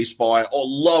love baseball. I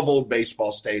love old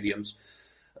baseball stadiums.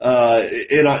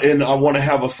 And I want to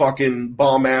have a fucking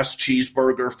bomb-ass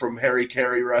cheeseburger from Harry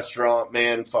Carey restaurant,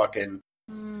 man.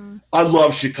 I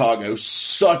love Chicago.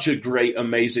 Such a great,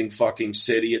 amazing fucking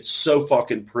city. It's so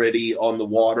fucking pretty on the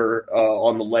water,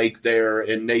 on the lake there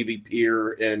in Navy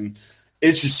Pier, and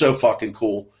it's just so fucking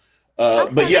cool.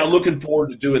 But yeah, looking forward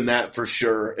to doing that for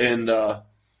sure. And,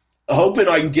 hoping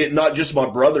I can get not just my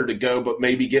brother to go, but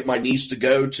maybe get my niece to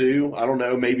go too. I don't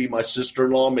know, maybe my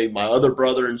sister-in-law, maybe my other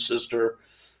brother and sister.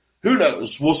 Who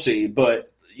knows? We'll see. But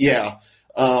yeah.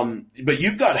 But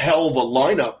you've got hell of a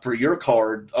lineup for your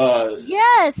card.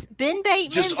 Yes. Ben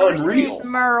Bateman just versus unreal.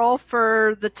 Merle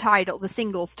for the title, the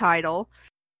singles title.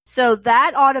 So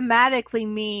that automatically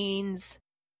means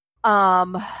at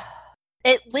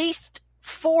least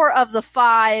 4 of the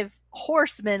 5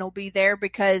 horsemen will be there,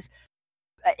 because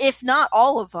if not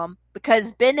all of them,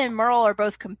 because Ben and Merle are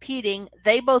both competing,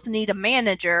 they both need a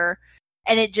manager.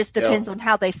 And it just depends on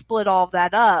how they split all of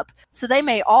that up. So they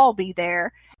may all be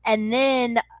there. And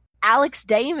then Alex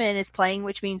Damon is playing,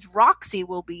 which means Roxy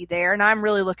will be there. And I'm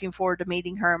really looking forward to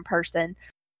meeting her in person.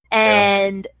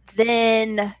 And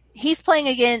then he's playing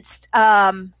against,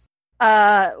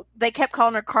 they kept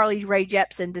calling her Carly Rae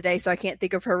Jepsen today, so I can't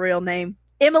think of her real name.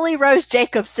 Emily Rose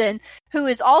Jacobson, who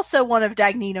is also one of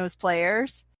Dagnino's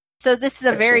players. So this is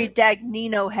a very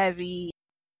Dagnino heavy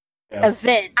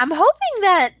event. I'm hoping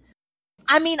that,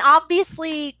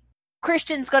 obviously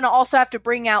Christian's going to also have to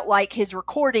bring out like his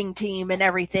recording team and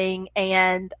everything,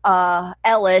 and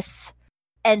Ellis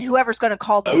and whoever's going to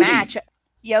call the match.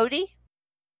 Cody.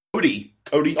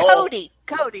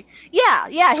 Yeah.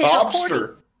 His Cobster.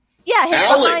 recording. Yeah, his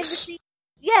Alex. behind the scenes.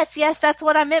 Yes, that's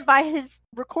what I meant by his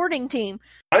recording team.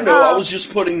 I know. I was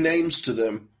just putting names to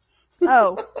them.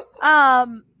 But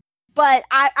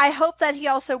I hope that he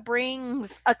also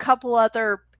brings a couple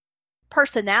other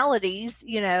personalities,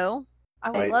 I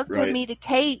would love to meet a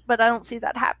Kate, but I don't see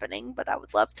that happening. But I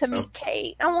would love to meet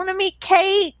Kate. I want to meet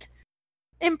Kate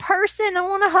in person. I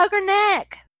want to hug her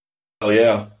neck. Oh,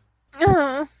 yeah.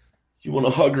 You want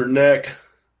to hug her neck?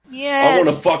 Yes. I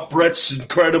want to fuck Brett's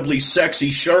incredibly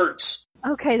sexy shirts.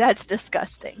 Okay, that's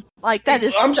disgusting. Like, that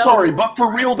is I'm sorry, but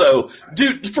for real, though.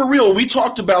 Dude, for real, we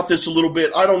talked about this a little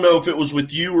bit. I don't know if it was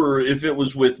with you or if it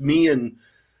was with me and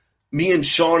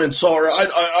Sean and Sarah.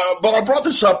 But I brought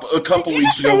this up a couple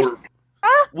weeks ago.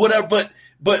 Whatever,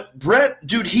 but Brett,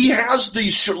 dude, he has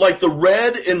these like the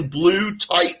red and blue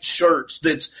tight shirts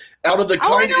that's out of the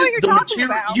kind of the material.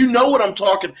 About. You know what I'm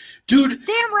talking, dude.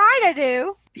 Damn right I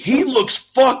do. He looks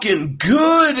fucking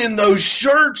good in those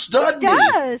shirts, doesn't he?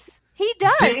 He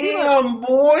does. Damn,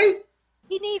 boy.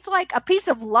 He needs like a piece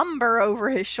of lumber over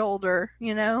his shoulder,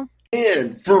 you know.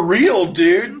 Man, for real,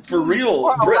 dude. For real.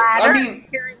 Or a ladder. I mean,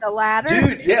 carrying a ladder.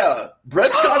 Dude, yeah.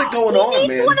 Brett's got it going on, man. He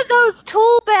needs one of those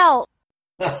tool belts.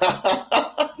 You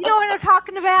know what I'm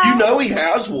talking about? You know he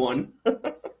has one.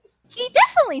 He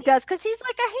definitely does, because he's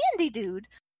like a handy dude.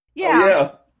 Yeah. Oh,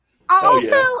 yeah. I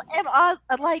also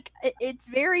am, like, it's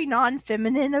very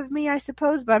non-feminine of me, I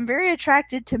suppose, but I'm very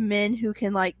attracted to men who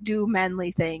can, like, do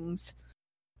manly things.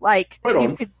 Like,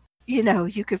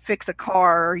 you could fix a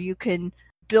car, or you can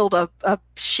build a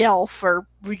shelf, or,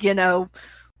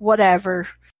 whatever.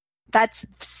 That's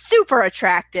super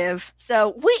attractive.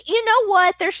 So you know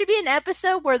what? There should be an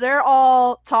episode where they're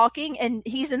all talking and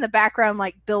he's in the background,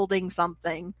 like building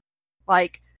something,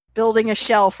 like building a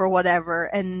shelf or whatever.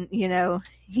 And,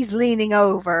 he's leaning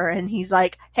over and he's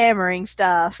like hammering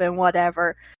stuff and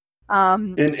whatever.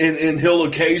 And he'll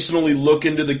occasionally look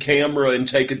into the camera and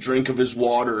take a drink of his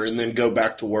water and then go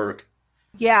back to work.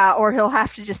 Yeah, or he'll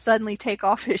have to just suddenly take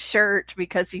off his shirt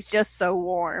because he's just so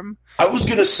warm. I was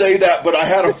going to say that, but I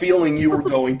had a feeling you were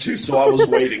going to, so I was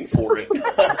waiting for it.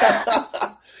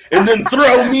 And then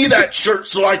throw me that shirt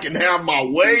so I can have my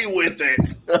way with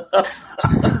it.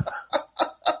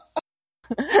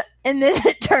 And then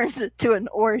it turns into an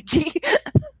orgy.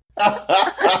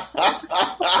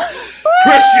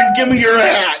 Christian, give me your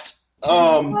hat.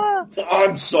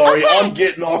 I'm sorry. Okay. I'm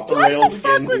getting off the rails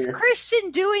again here. What the fuck was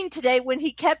Christian doing today when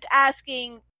he kept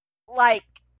asking, like,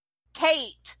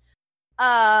 Kate,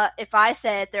 if I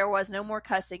said there was no more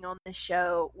cussing on this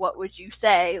show, what would you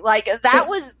say? Like, that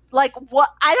was, like, what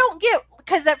I don't get,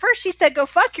 because at first she said, go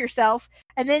fuck yourself,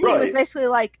 and then he was basically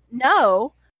like,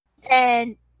 no,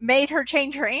 and made her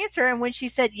change her answer, and when she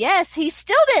said yes, he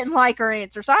still didn't like her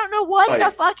answer, so I don't know what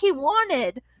the fuck he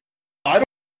wanted.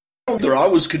 I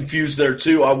was confused there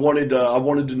too. I wanted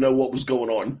to know what was going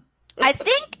on. I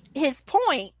think his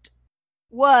point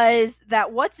was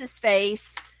that what's his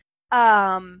face,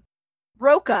 Roca,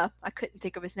 I couldn't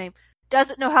think of his name,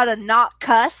 doesn't know how to not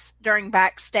cuss during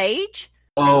backstage.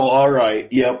 Oh, all right.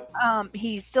 Yep.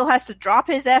 He still has to drop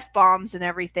his F-bombs and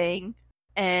everything.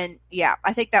 And yeah,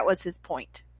 I think that was his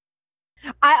point.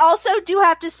 I also do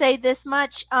have to say this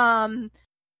much.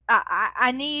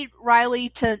 I need Riley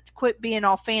to quit being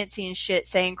all fancy and shit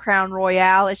saying Crown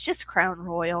Royale. It's just Crown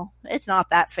Royal. It's not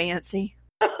that fancy.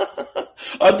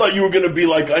 I thought you were going to be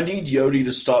like, I need Yodi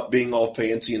to stop being all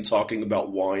fancy and talking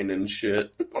about wine and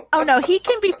shit. Oh, no, he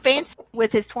can be fancy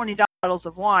with his 20 bottles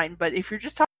of wine, but if you're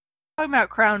just talking about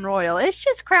Crown Royal, it's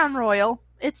just Crown Royal.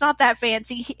 It's not that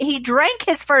fancy. He drank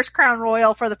his first Crown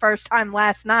Royal for the first time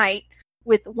last night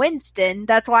with Winston.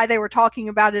 That's why they were talking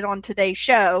about it on today's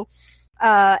show.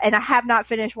 And I have not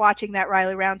finished watching that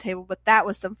Riley Roundtable, but that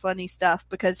was some funny stuff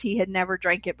because he had never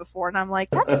drank it before. And I'm like,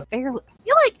 that's fairly, I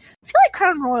feel like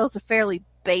Crown Royal is a fairly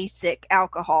basic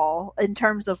alcohol in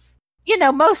terms of,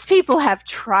 most people have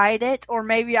tried it, or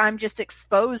maybe I'm just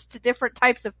exposed to different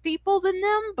types of people than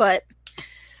them, but.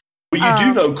 Well,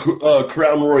 you do know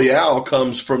Crown Royale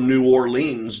comes from New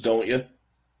Orleans, don't you?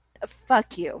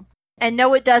 Fuck you. And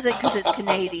no, it doesn't because it's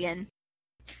Canadian.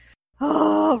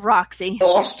 Oh, Roxy.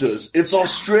 Foster's. It's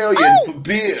Australian for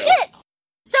beer. Shit.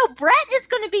 So Brett is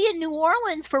going to be in New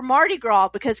Orleans for Mardi Gras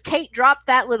because Kate dropped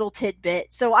that little tidbit.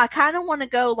 So I kind of want to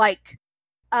go,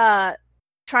 try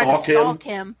to stalk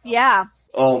him. Yeah.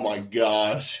 Oh, my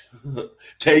gosh.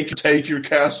 Take your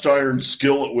cast iron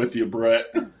skillet with you, Brett.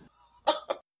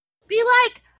 Be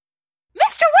like,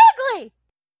 Mr. Wiggly!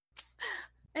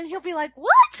 And he'll be like,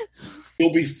 what?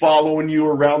 He'll be following you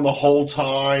around the whole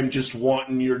time, just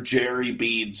wanting your Jerry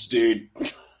beads, dude.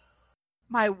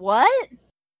 My what?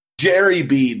 Jerry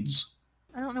beads.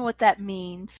 I don't know what that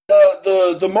means.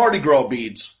 The Mardi Gras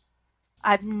beads.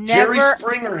 I've never. Jerry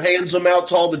Springer hands them out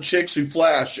to all the chicks who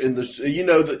flash in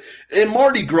in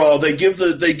Mardi Gras. They give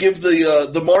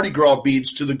the Mardi Gras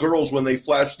beads to the girls when they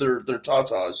flash their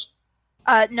tatas.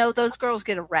 No, those girls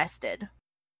get arrested.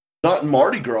 Not in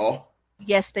Mardi Gras.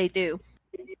 Yes, they do.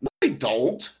 No, they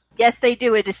don't. Yes, they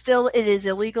do. It is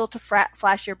illegal to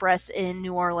flash your breasts in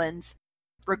New Orleans,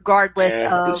 regardless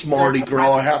of. It's Mardi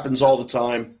Gras. It happens all the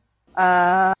time.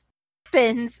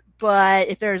 Happens, but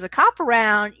if there's a cop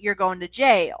around, you're going to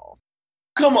jail.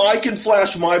 Come on, I can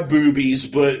flash my boobies,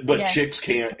 but yes. Chicks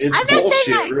can't. It's I'm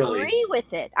bullshit, not saying I really. agree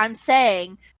with it. I'm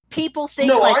saying people think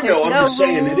no, like I know. I'm just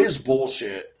saying rules. It is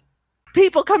bullshit.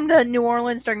 People come to New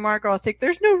Orleans during Mardi Gras think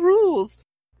there's no rules.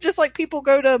 Just like people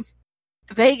go to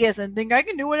Vegas and think I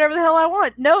can do whatever the hell I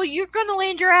want. No, you're going to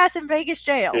land your ass in Vegas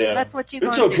jail. Yeah. That's what you're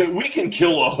going to do. It's okay. We can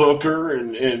kill a hooker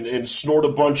and snort a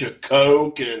bunch of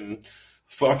coke and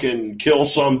fucking kill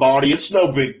somebody. It's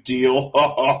no big deal.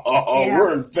 Yeah.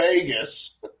 We're in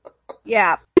Vegas.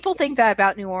 Yeah. People think that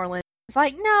about New Orleans. It's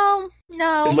like, no.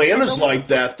 Atlanta's like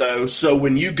that, though. So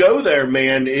when you go there,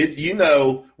 man,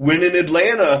 when in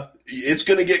Atlanta, it's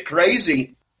going to get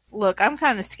crazy. Look, I'm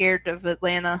kind of scared of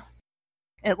Atlanta.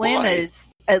 Atlanta is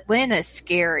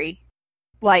scary.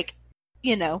 Like,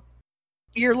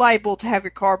 you're liable to have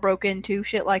your car broke into,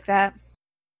 shit like that.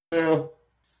 Well,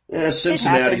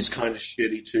 Cincinnati's kind of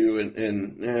shitty too,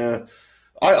 and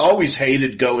I always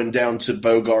hated going down to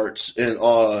Bogarts and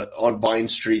on Vine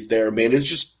Street there. Man, it's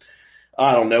just,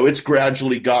 I don't know. It's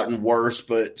gradually gotten worse,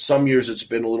 but some years it's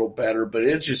been a little better. But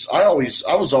it's just, I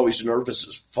was always nervous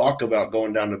as fuck about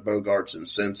going down to Bogarts and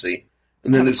Cincy.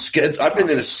 And then I've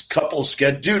been in a couple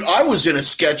dude, I was in a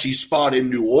sketchy spot in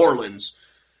New Orleans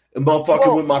and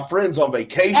motherfucking with my friends on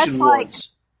vacation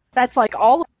once. That's like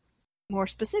all more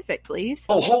specific, please.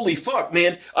 Oh, holy fuck,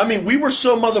 man. I mean, we were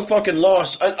so motherfucking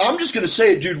lost. I'm just going to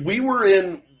say it, dude. We were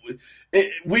in the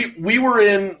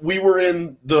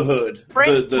hood.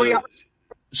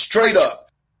 Straight up.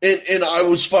 And I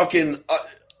was fucking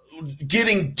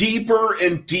getting deeper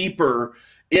and deeper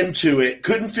into it,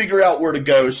 couldn't figure out where to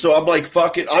go, so I'm like,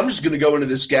 fuck it, I'm just going to go into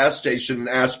this gas station and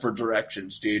ask for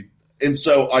directions, dude. And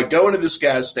so I go into this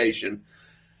gas station,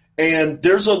 and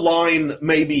there's a line,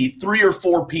 maybe 3 or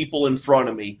 4 people in front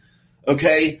of me,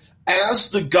 okay? As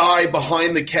the guy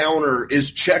behind the counter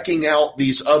is checking out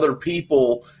these other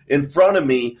people in front of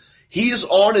me, he is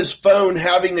on his phone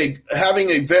having a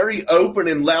very open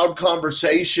and loud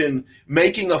conversation,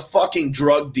 making a fucking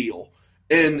drug deal.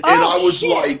 And I was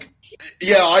like,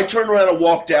 yeah, I turned around and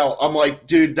walked out. I'm like,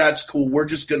 dude, that's cool. We're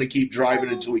just going to keep driving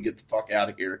until we get the fuck out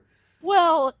of here.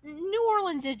 Well, New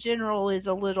Orleans in general is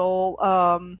a little,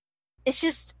 it's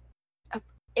just,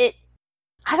 I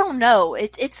don't know.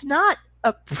 It's not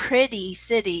a pretty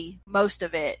city, most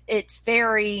of it. It's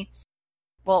very,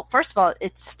 well, first of all,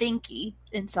 it's stinky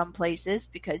in some places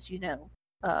because,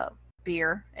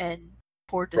 beer and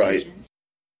poor decisions.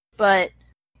 Right. But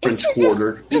French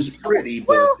Quarter is pretty,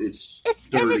 but it's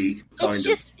dirty, kind of.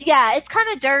 It's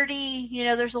kind of dirty.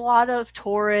 There's a lot of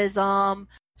tourism,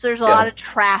 so there's a lot of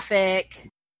traffic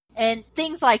and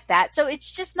things like that. So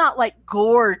it's just not like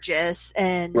gorgeous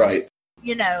and right.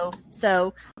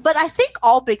 So, but I think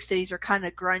all big cities are kind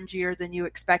of grungier than you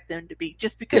expect them to be,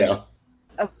 just because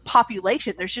of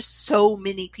population. There's just so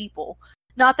many people.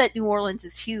 Not that New Orleans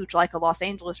is huge like a Los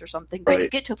Angeles or something, but you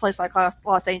get to a place like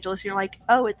Los Angeles and you're like,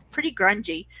 oh, it's pretty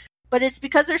grungy. But it's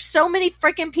because there's so many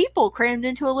freaking people crammed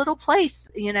into a little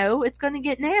place, it's going to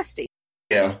get nasty.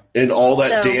 Yeah, and all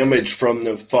that damage from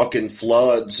the fucking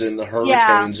floods and the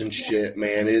hurricanes and shit,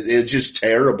 man. It's just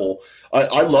terrible.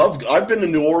 I've been to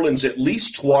New Orleans at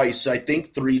least twice, I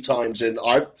think 3 times, and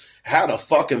I've had a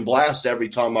fucking blast every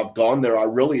time I've gone there. I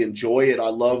really enjoy it. I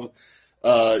love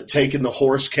taking the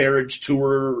horse carriage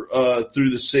tour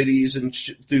through the cities and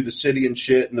through the city and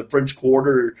shit. And the French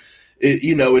Quarter,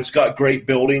 it's got great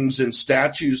buildings and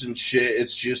statues and shit.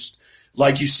 It's just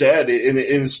like you said, and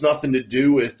it's nothing to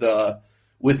do with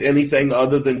anything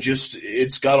other than just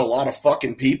it's got a lot of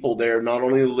fucking people there, not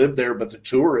only live there but the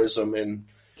tourism and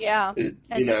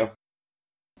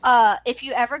if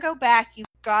you ever go back, you've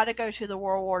got to go to the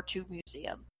World War II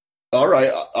Museum. All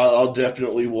right, I'll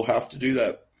definitely will have to do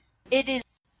that. It is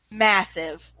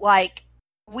massive. Like,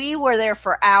 we were there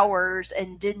for hours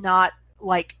and did not,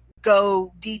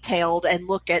 go detailed and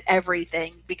look at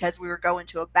everything because we were going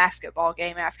to a basketball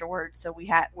game afterwards, so we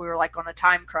were, on a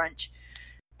time crunch.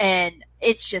 And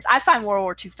it's just, I find World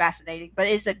War II fascinating, but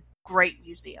it's a great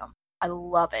museum. I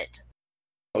love it.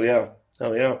 Oh, yeah.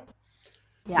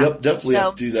 Yep, definitely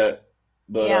have to do that.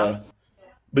 But,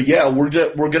 we're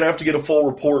going to have to get a full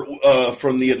report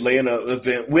from the Atlanta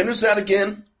event. When is that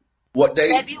again? What day?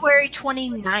 February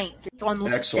 29th. It's on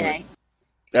Wednesday.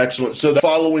 Excellent. So the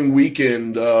following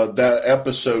weekend, that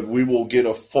episode, we will get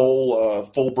a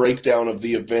full breakdown of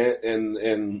the event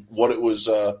and what it was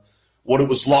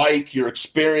like, your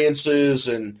experiences,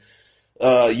 and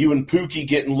you and Pookie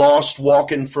getting lost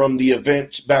walking from the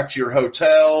event back to your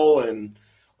hotel and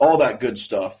all that good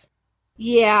stuff.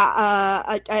 Yeah,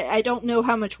 I don't know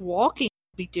how much walking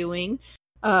I'll be doing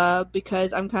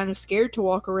because I'm kind of scared to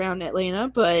walk around Atlanta,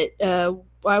 but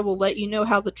I will let you know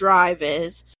how the drive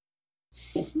is.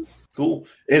 Cool.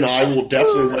 And I will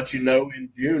definitely let you know in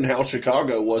June how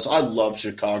Chicago was. I love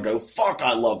Chicago. Fuck,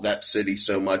 I love that city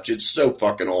so much. It's so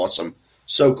fucking awesome.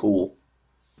 So cool.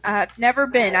 I've never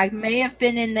been. I may have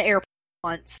been in the airport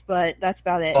once, but that's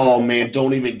about it. Oh, man,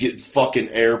 don't even get fucking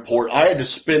airport. I had to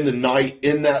spend the night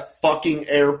in that fucking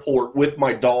airport with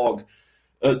my dog.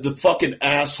 The fucking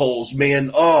assholes,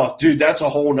 man. Oh, dude, that's a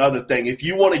whole nother thing. If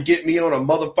you want to get me on a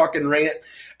motherfucking rant,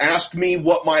 ask me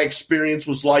what my experience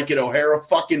was like at O'Hara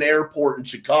fucking Airport in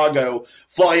Chicago,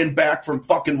 flying back from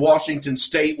fucking Washington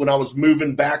State when I was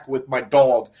moving back with my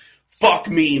dog. Fuck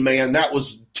me, man. That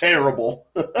was terrible.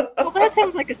 Well, that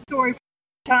sounds like a story for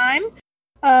time.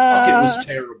 Fuck, it was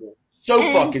terrible. So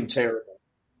fucking terrible.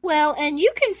 Well, and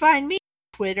you can find me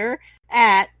on Twitter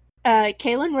at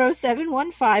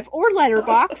KaylynRose715 or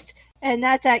Letterboxd, and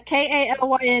that's at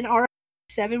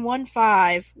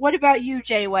KALYNR715. What about you,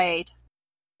 Jay Wade?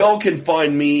 Y'all can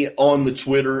find me on the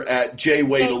Twitter at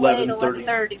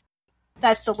JWade1130.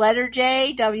 That's the letter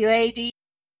J, WAD,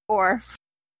 or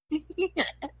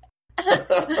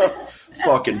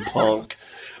fucking punk.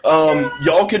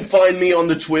 Y'all can find me on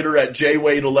the Twitter at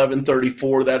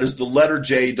JWade1134. That is the letter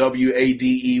J,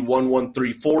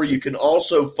 WADE1134. You can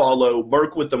also follow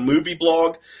Merc with the Movie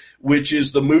Blog, which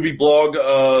is the movie blog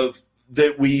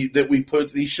that we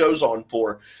put these shows on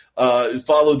for.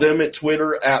 Follow them at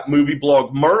Twitter at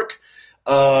MovieBlogMerc.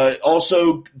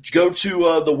 Also, go to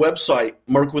the website,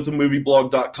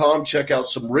 mercwiththemovieblog.com. Check out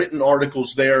some written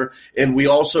articles there. And we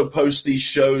also post these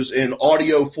shows in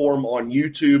audio form on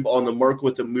YouTube on the Merc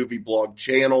with the Movie Blog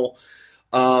channel.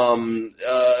 I've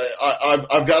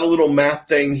got a little math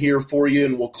thing here for you,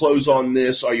 and we'll close on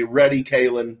this. Are you ready,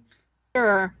 Kaylin?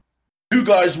 Sure. 2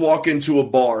 guys walk into a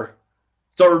bar.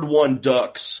 Third one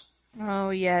ducks. Oh,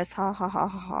 yes. Ha, ha, ha,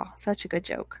 ha, ha. Such a good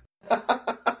joke.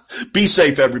 Be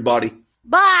safe, everybody.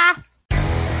 Bye!